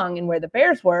season long and where the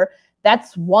Bears were,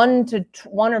 that's 1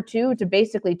 or 2 to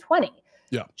basically 20.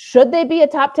 Yeah. Should they be a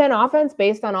top 10 offense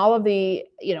based on all of the,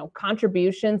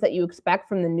 contributions that you expect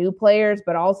from the new players,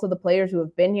 but also the players who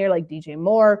have been here, like DJ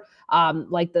Moore,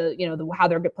 like how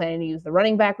they're planning to use the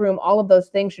running back room? All of those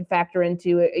things should factor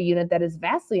into a unit that is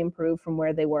vastly improved from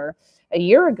where they were a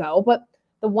year ago. But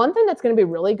the one thing that's going to be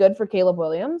really good for Caleb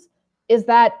Williams is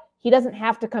that he doesn't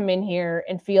have to come in here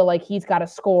and feel like he's got to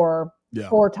score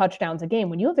 4 touchdowns a game.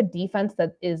 When you have a defense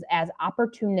that is as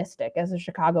opportunistic as the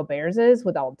Chicago Bears is,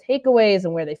 with all takeaways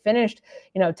and where they finished,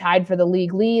 tied for the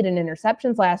league lead in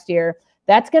interceptions last year,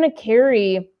 it's going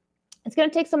to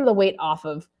take some of the weight off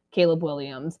of Caleb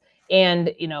Williams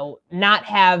and, not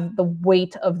have the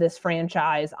weight of this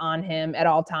franchise on him at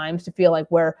all times to feel like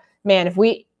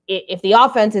if the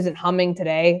offense isn't humming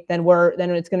today, then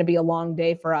it's going to be a long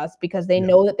day for us, because they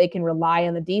know that they can rely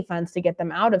on the defense to get them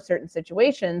out of certain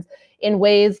situations in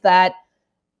ways that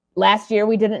last year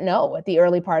we didn't know at the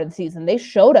early part of the season. They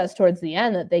showed us towards the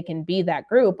end that they can be that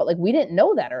group, but we didn't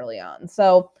know that early on.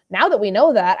 So now that we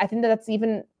know that, I think that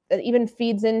even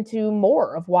feeds into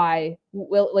more of why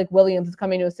Williams is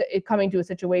coming to a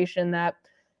situation that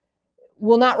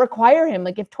will not require him.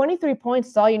 Like if 23 points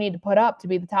is all you need to put up to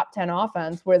be the top 10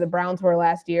 offense where the Browns were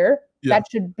last year, that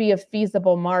should be a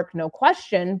feasible mark, no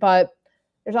question. But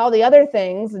there's all the other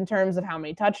things in terms of how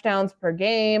many touchdowns per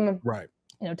game, right?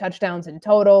 Touchdowns in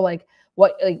total,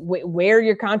 where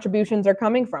your contributions are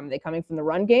coming from. Are they coming from the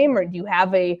run game, or do you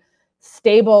have a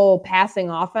stable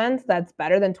passing offense that's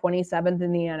better than 27th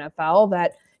in the NFL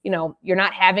that, you're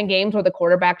not having games where the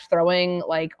quarterback's throwing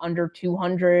like under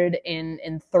 200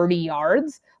 in 30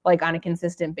 yards, like on a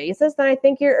consistent basis? Then I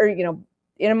think you're,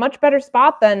 in a much better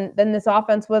spot than this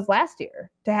offense was last year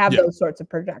to have those sorts of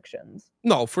projections.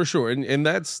 No, for sure. And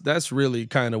that's really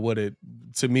kind of what it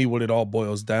all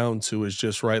boils down to is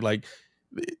just right. Like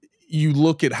you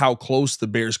look at how close the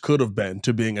Bears could have been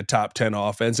to being a top 10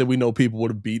 offense, and we know people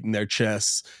would have beaten their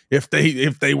chests if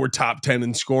they were top 10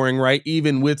 in scoring, right?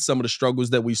 Even with some of the struggles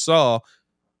that we saw.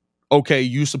 Okay,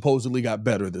 you supposedly got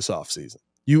better this offseason.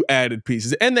 You added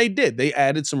pieces, and they did. They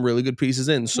added some really good pieces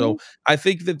in. So I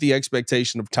think that the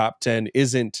expectation of top 10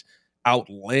 isn't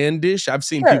outlandish. I've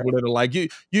seen people that are like,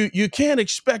 you can't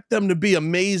expect them to be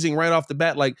amazing right off the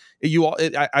bat. Like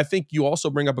I think you also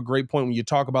bring up a great point when you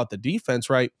talk about the defense,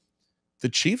 right? The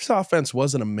Chiefs offense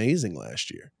wasn't amazing last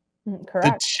year. Correct.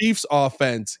 The Chiefs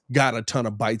offense got a ton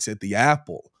of bites at the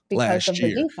apple last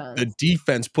year. The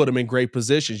defense put them in great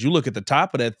positions. You look at the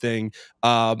top of that thing,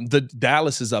 the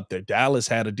Dallas is up there. Dallas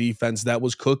had a defense that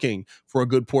was cooking for a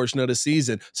good portion of the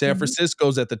season. San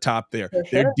Francisco's at the top there.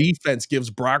 Their defense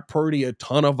gives Brock Purdy a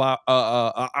ton of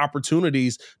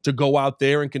opportunities to go out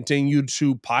there and continue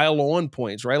to pile on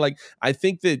points, right? Like I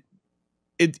think that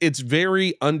it's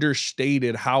very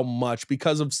understated how much,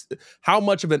 because of how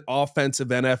much of an offensive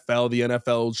NFL the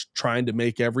NFL's trying to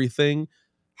make everything,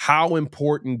 how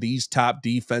important these top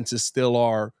defenses still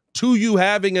are to you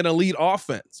having an elite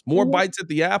offense. More bites at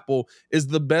the apple is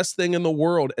the best thing in the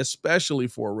world, especially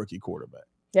for a rookie quarterback.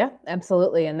 Yeah,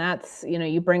 absolutely. And that's,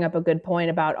 you bring up a good point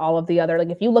about all of the other,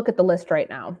 like if you look at the list right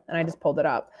now, and I just pulled it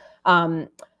up,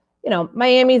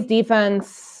 Miami's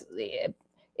defense,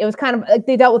 it was kind of like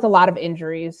they dealt with a lot of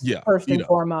injuries first and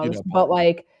foremost, but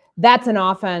like that's an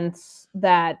offense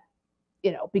that,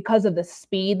 because of the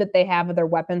speed that they have of their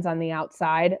weapons on the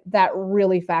outside, that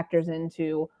really factors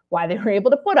into why they were able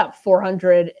to put up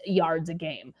 400 yards a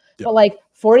game. But like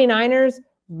 49ers,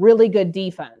 really good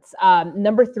defense.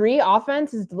 Number 3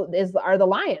 offense are the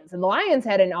Lions, and the Lions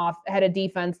had a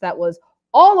defense that was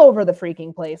all over the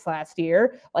freaking place last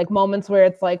year. Like moments where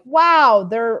it's like, wow,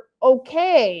 they're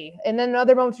okay, and then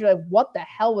other moments you're like, what the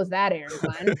hell was that,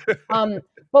 Aaron Glenn?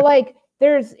 But like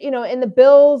there's, in the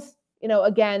Bills,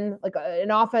 again, like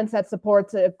an offense that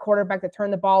supports a quarterback that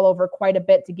turned the ball over quite a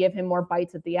bit to give him more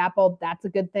bites at the apple, that's a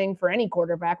good thing for any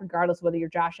quarterback, regardless of whether you're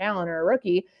Josh Allen or a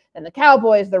rookie. And the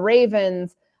Cowboys, the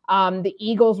Ravens, the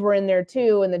Eagles were in there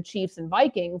too, and the Chiefs and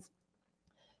Vikings.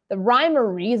 The rhyme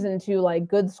or reason to like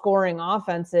good scoring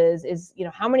offenses is,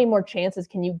 how many more chances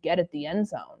can you get at the end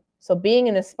zone? So being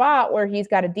in a spot where he's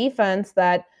got a defense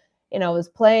that, is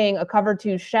playing a cover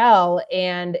 2 shell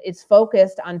and is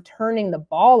focused on turning the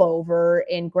ball over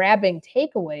and grabbing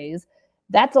takeaways,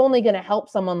 that's only going to help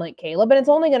someone like Caleb. And it's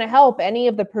only going to help any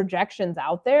of the projections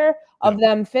out there of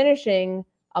them finishing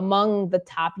among the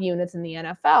top units in the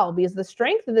NFL, because the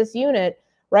strength of this unit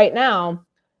right now,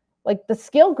 like the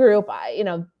skill group,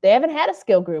 they haven't had a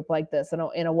skill group like this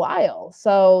in a while.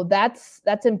 So that's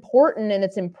important, and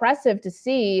it's impressive to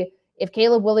see if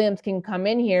Caleb Williams can come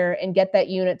in here and get that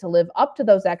unit to live up to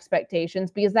those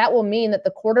expectations, because that will mean that the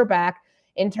quarterback,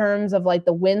 in terms of like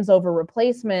the wins over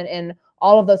replacement and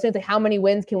all of those things, like how many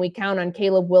wins can we count on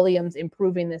Caleb Williams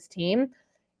improving this team?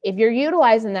 If you're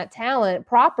utilizing that talent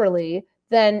properly,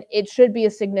 then it should be a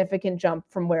significant jump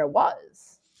from where it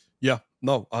was. Yeah,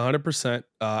 no, 100%.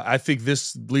 I think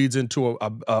this leads into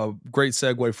a great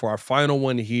segue for our final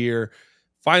one here.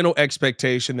 Final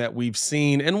expectation that we've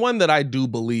seen, and one that I do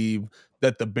believe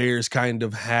that the Bears kind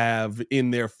of have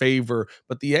in their favor,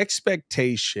 but the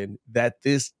expectation that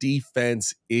this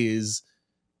defense is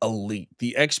elite,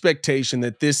 the expectation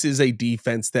that this is a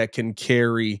defense that can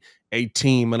carry a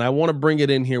team. And I want to bring it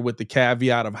in here with the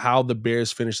caveat of how the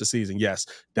Bears finished the season. Yes,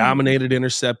 dominated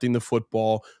intercepting the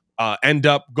football, end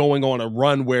up going on a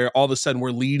run where all of a sudden we're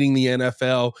leading the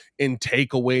NFL in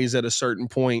takeaways at a certain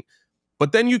point.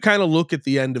 But then you kind of look at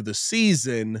the end of the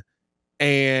season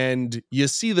and you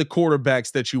see the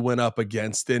quarterbacks that you went up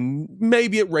against, and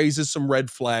maybe it raises some red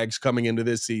flags coming into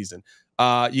this season.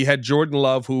 You had Jordan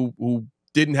Love, who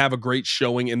didn't have a great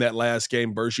showing in that last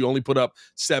game. Burst, you only put up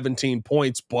 17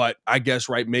 points, but I guess,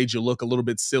 made you look a little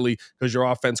bit silly because your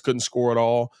offense couldn't score at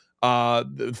all.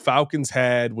 The Falcons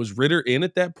was Ritter in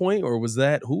at that point, or was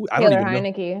that who? I don't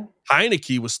even know.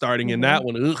 Heineke was starting in that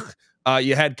one.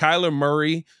 You had Kyler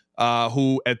Murray,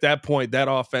 who at that point, that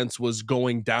offense was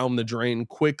going down the drain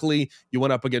quickly. You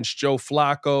went up against Joe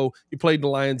Flacco. You played the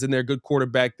Lions in there, good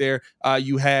quarterback there.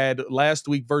 You had last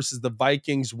week versus the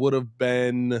Vikings would have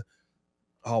been,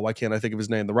 why can't I think of his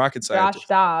name? The rocket scientist.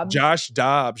 Josh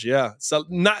Dobbs, yeah. So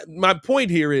my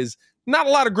point here is not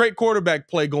a lot of great quarterback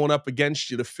play going up against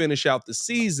you to finish out the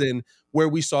season, where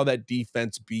we saw that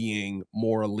defense being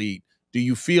more elite. Do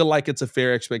you feel like it's a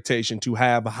fair expectation to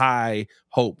have high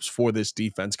hopes for this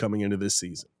defense coming into this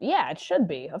season? Yeah, it should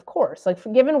be, of course. Like,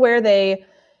 given where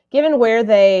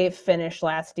they finished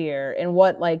last year and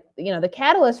what, the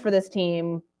catalyst for this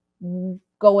team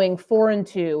going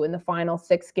 4-2 in the final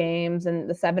 6 games and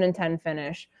the 7-10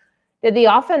 finish. Did the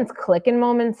offense click in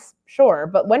moments? Sure.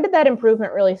 But when did that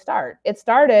improvement really start? It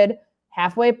started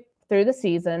halfway through the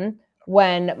season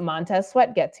when Montez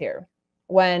Sweat gets here.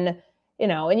 When,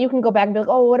 and you can go back and be like,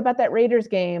 oh, what about that Raiders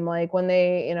game? Like when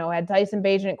they, had Tyson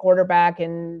Bagent at quarterback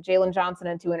and Jalen Johnson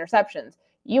and 2 interceptions.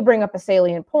 You bring up a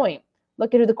salient point.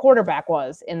 Look at who the quarterback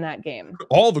was in that game.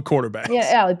 All the quarterbacks.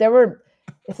 Yeah. Like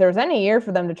if there was any year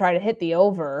for them to try to hit the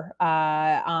over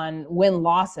on wins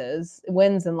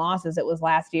and losses, it was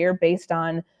last year, based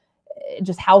on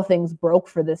just how things broke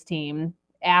for this team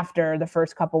after the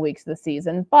first couple weeks of the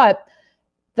season. But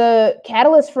the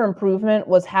catalyst for improvement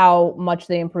was how much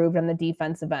they improved on the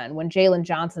defensive end. When Jalen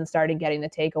Johnson started getting the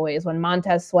takeaways, when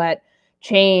Montez Sweat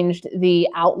changed the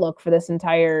outlook for this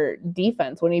entire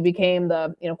defense, when he became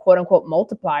the, quote unquote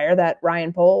multiplier that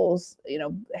Ryan Poles,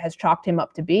 has chalked him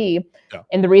up to be. Yeah.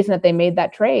 And the reason that they made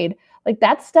that trade, like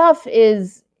that stuff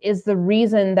is the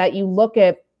reason that you look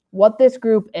at what this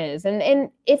group is. And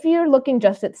if you're looking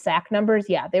just at sack numbers,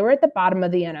 yeah, they were at the bottom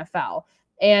of the NFL.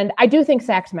 And I do think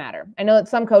sacks matter. I know that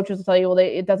some coaches will tell you, well,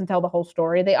 it doesn't tell the whole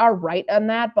story. They are right on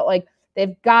that, but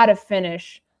they've got to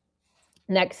finish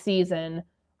next season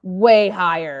way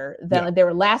higher than they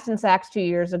were last in sacks 2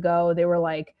 years ago. They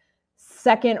were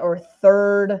second or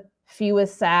third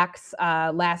fewest sacks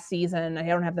last season. I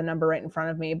don't have the number right in front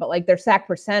of me, but their sack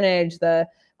percentage, the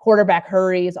quarterback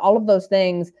hurries, all of those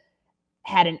things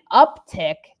had an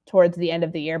uptick towards the end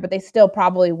of the year, but they still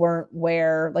probably weren't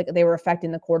where they were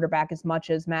affecting the quarterback as much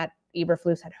as Matt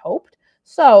Eberflus had hoped.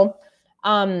 So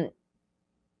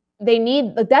they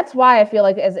need, that's why I feel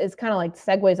like it's kind of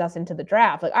segues us into the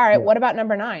draft. All right, what about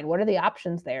number 9? What are the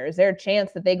options there? Is there a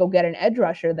chance that they go get an edge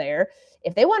rusher there?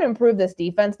 If they want to improve this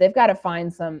defense, they've got to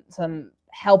find some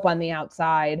help on the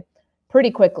outside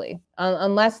pretty quickly,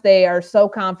 unless they are so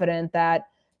confident that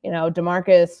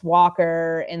DeMarcus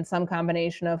Walker and some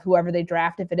combination of whoever they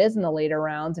draft, if it is in the later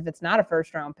rounds, if it's not a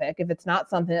first round pick, if it's not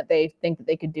something that they think that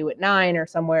they could do at 9 or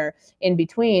somewhere in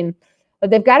between, but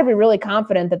they've got to be really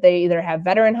confident that they either have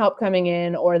veteran help coming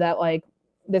in or that like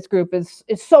this group is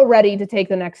so ready to take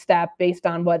the next step based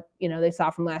on what, they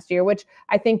saw from last year, which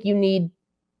I think you need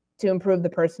to improve the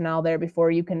personnel there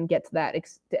before you can get to that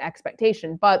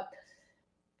expectation. But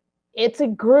it's a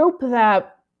group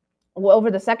that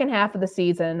over the second half of the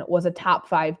season was a top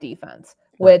 5 defense,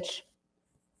 which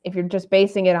if you're just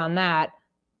basing it on that,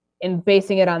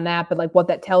 but like what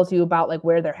that tells you about like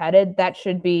where they're headed, that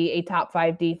should be a top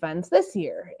 5 defense this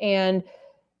year. And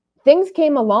things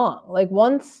came along. Like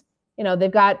once,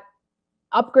 they've got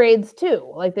upgrades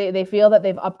too. Like they feel that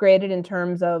they've upgraded in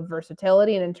terms of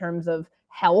versatility and in terms of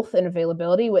health and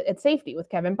availability at safety with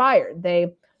Kevin Byard.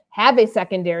 They have a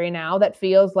secondary now that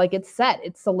feels like it's set,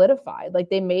 it's solidified. Like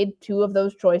they made 2 of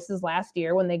those choices last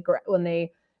year when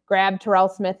they grabbed Terrell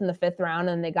Smith in the 5th round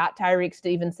and they got Tyreek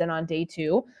Stevenson on day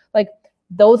 2. Like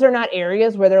those are not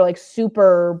areas where they're like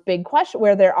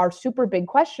where there are super big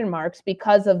question marks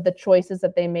because of the choices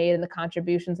that they made and the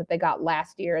contributions that they got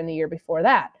last year and the year before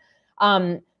that.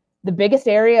 The biggest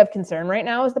area of concern right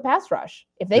now is the pass rush.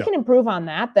 If they can improve on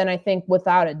that, then I think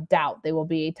without a doubt they will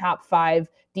be a top 5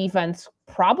 defense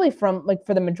probably from like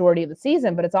for the majority of the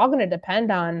season, but it's all going to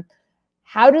depend on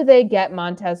how do they get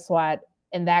Montez Sweat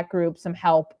and that group some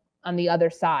help on the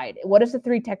other side. What does the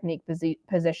 3 technique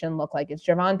position look like? Is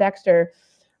Javon Dexter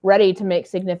ready to make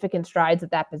significant strides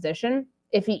at that position?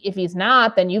 If he's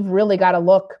not, then you've really got to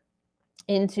look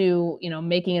into,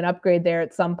 making an upgrade there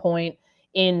at some point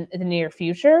in the near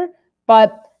future.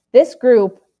 But this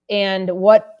group and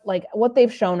what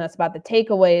they've shown us about the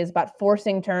takeaways, about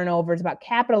forcing turnovers, about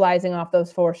capitalizing off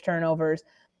those forced turnovers,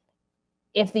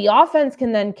 if the offense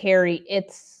can then carry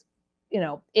its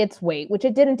weight, which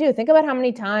it didn't do. Think about how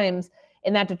many times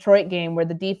in that Detroit game where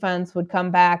the defense would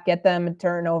come back, get them a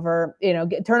turnover,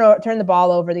 turn the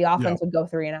ball over, the offense would go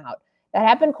 3 and out. That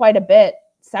happened quite a bit,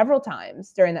 several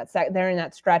times during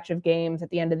that stretch of games at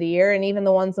the end of the year, and even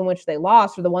the ones in which they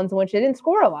lost or the ones in which they didn't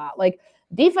score a lot. Like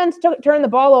defense turned the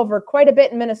ball over quite a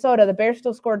bit in Minnesota. The Bears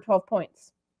still scored 12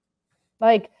 points.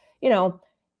 Like,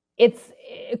 it's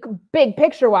big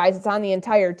picture wise, it's on the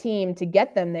entire team to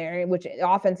get them there, which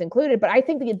offense included. But I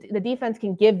think the defense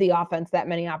can give the offense that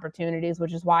many opportunities,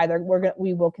 which is why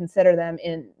we will consider them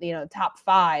in top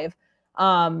 5.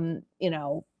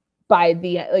 By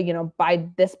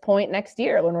this point next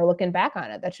year when we're looking back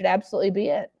on it. That should absolutely be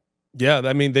it. Yeah,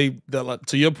 I mean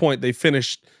to your point, they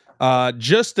finished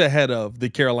just ahead of the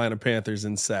Carolina Panthers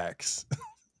in sacks.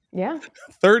 Yeah.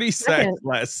 30 sacks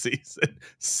last season.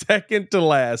 Second to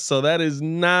last. So that is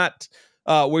not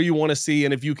where you want to see.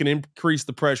 And if you can increase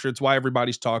the pressure, it's why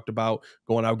everybody's talked about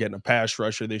going out getting a pass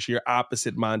rusher this yeyear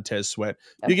opposite Montez Sweat.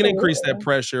 If you can increase that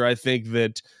pressure, I think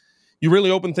that you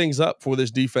really open things up for this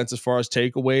defense as far as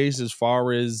takeaways, as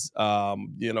far as,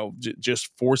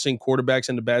 just forcing quarterbacks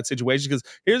into bad situations.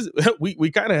 Because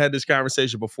we kind of had this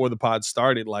conversation before the pod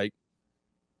started. Like,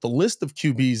 the list of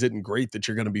QBs isn't great that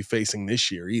you're going to be facing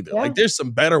this year either. Yeah. Like, there's some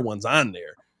better ones on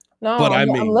there. No, but I'm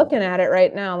looking at it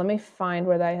right now. Let me find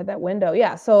where I had that window.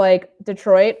 Yeah, so like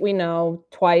Detroit, we know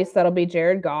twice that'll be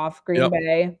Jared Goff. Green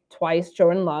Bay, twice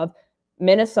Jordan Love.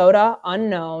 Minnesota,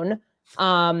 unknown.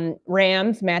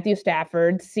 Rams, Matthew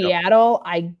Stafford. Seattle,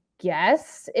 I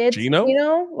guess it's Geno.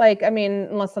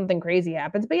 Unless something crazy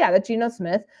happens. But yeah, that's Geno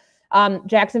Smith.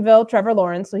 Jacksonville, Trevor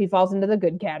Lawrence, so he falls into the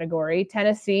good category.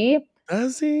 Tennessee.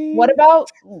 Does he? Yeah,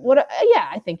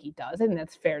 I think he does. I think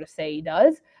that's fair to say he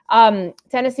does.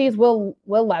 Tennessee's Will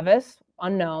Levis,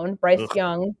 unknown. Bryce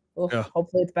Young,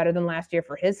 hopefully it's better than last year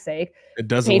for his sake. It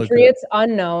doesn't Patriots,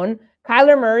 unknown.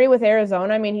 Kyler Murray with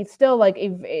Arizona. I mean, he's still like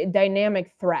a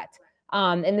dynamic threat.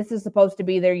 And this is supposed to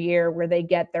be their year where they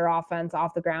get their offense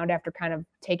off the ground after kind of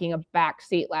taking a back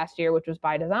seat last year, which was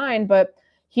by design. But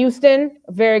Houston,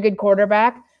 a very good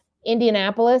quarterback.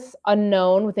 Indianapolis,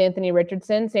 unknown with Anthony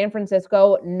Richardson. San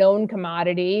Francisco, known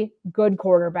commodity, good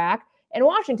quarterback. And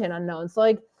Washington, unknown. So,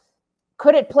 like,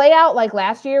 could it play out like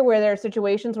last year where there are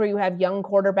situations where you have young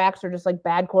quarterbacks or just like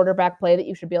bad quarterback play that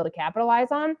you should be able to capitalize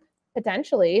on?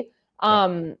 Potentially.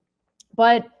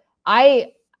 But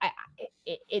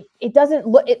it doesn't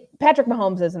look – Patrick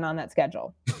Mahomes isn't on that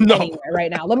schedule anywhere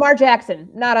right now. Lamar Jackson,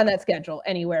 not on that schedule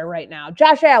anywhere right now.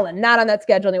 Josh Allen, not on that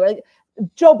schedule anywhere. Like,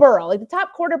 Joe Burrow, like the top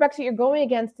quarterbacks that you're going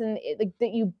against and like,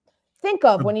 that you think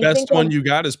of when you think – the best one you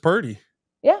got is Purdy.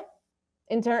 Yeah.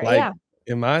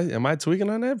 Am I tweaking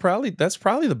on that? Probably. That's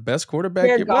probably the best quarterback.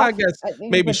 Jared Well, I Goff, guess you can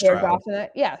maybe put Jared Stroud. Goff in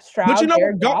that. Yeah, But you Stroud, know what?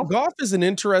 Jared Goff. Goff is an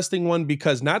interesting one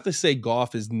because not to say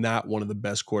Goff is not one of the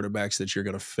best quarterbacks that you're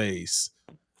going to face.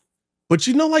 But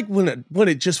you know, like when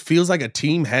it just feels like a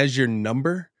team has your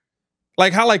number,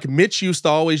 like how like Mitch used to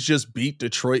always just beat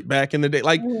Detroit back in the day.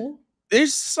 Like Mhm.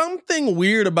 there's something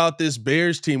weird about this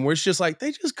Bears team where it's just like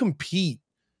they just compete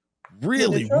With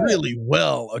really, Detroit. really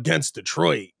well against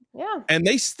Detroit. Yeah. And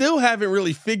they still haven't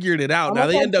really figured it out. Now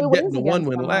Almost they had end up 2 getting wins the one against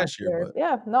win them last last year, year. but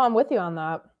Yeah, no, I'm with you on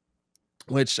that.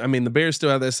 which I mean the Bears still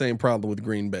have that same problem with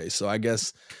Green Bay. So I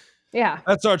guess Yeah.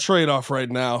 that's our trade-off right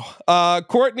now.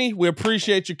 Courtney, we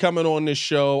appreciate you coming on this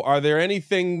show. Are there any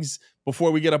things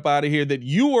before we get up out of here that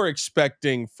you are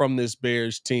expecting from this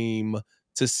Bears team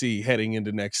to see heading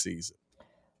into next season?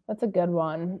 That's a good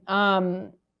one.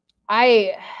 I'm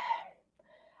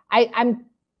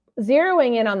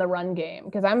zeroing in on the run game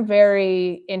because I'm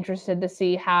very interested to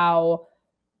see how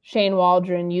Shane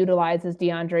Waldron utilizes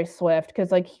DeAndre Swift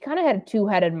because like he kind of had a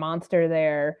two-headed monster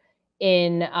there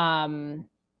in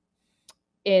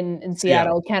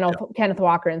Seattle, Kenneth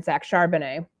Walker and Zach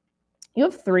Charbonnet. You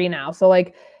have 3 now. So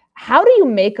like how do you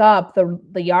make up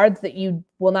the yards that you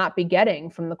will not be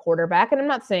getting from the quarterback? And I'm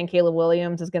not saying Caleb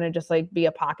Williams is going to just like be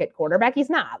a pocket quarterback. He's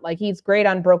not. Like he's great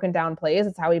on broken down plays.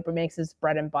 It's how he makes his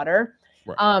bread and butter.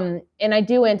 Right. And I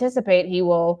do anticipate he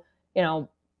will,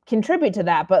 contribute to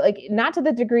that, but like not to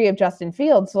the degree of Justin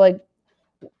Fields. So like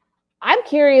I'm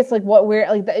curious, like what we're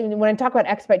like when I talk about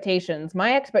expectations,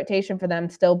 my expectation for them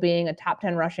still being a top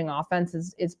 10 rushing offense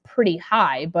is pretty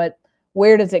high, but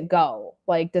where does it go?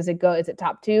 Like, does it go? Is it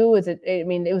top 2?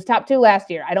 It was top 2 last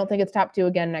year. I don't think it's top 2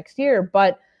 again next year,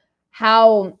 but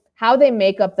how they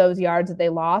make up those yards that they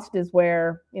lost is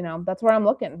where, that's where I'm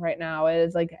looking right now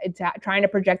is like, it's trying to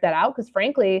project that out. Cause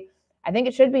frankly, I think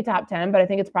it should be top 10, but I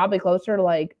think it's probably closer to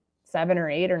like 7 or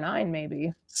 8 or 9,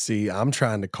 maybe. See, I'm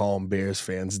trying to calm Bears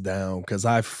fans down because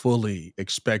I fully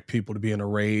expect people to be in a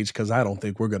rage because I don't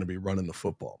think we're going to be running the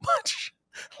football much.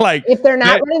 Like if they're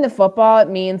not running the football, it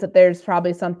means that there's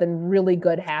probably something really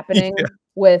good happening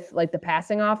with like the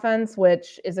passing offense,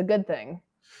 which is a good thing.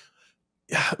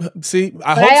 Yeah, see,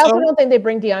 I also don't think they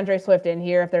bring DeAndre Swift in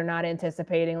here if they're not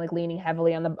anticipating like leaning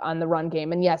heavily on the run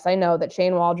game. And yes, I know that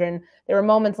Shane Waldron, there were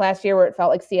moments last year where it felt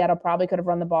like Seattle probably could have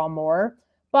run the ball more.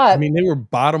 But I mean, they were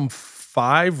bottom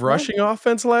 5 rushing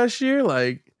offense last year.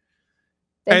 Like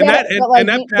they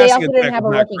also didn't have a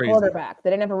rookie quarterback.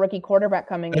 They didn't have a rookie quarterback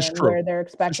coming in where they're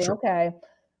expecting, okay,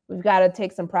 we've got to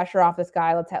take some pressure off this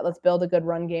guy. Let's build a good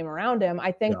run game around him.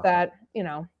 I think that,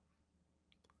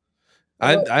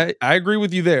 I agree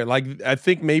with you there. Like, I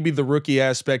think maybe the rookie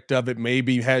aspect of it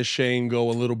maybe has Shane go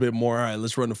a little bit more, all right,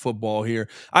 let's run the football here.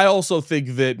 I also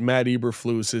think that Matt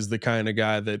Eberflus is the kind of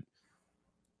guy that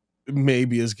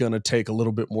maybe is going to take a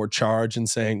little bit more charge in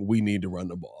saying we need to run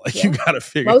the ball. Like you got to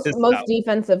figure this out. Most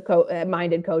defensive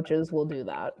minded coaches will do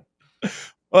that.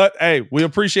 But hey, we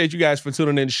appreciate you guys for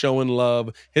tuning in, showing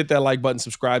love. Hit that like button,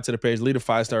 subscribe to the page, leave a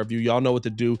 5-star review. Y'all know what to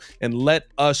do. And let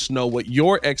us know what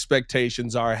your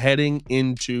expectations are heading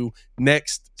into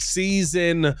next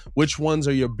season. Which ones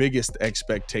are your biggest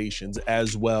expectations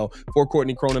as well? For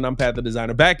Courtney Cronin, I'm Pat the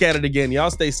Designer. Back at it again. Y'all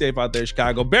stay safe out there,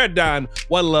 Chicago. Bear down.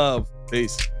 One love.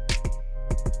 Peace.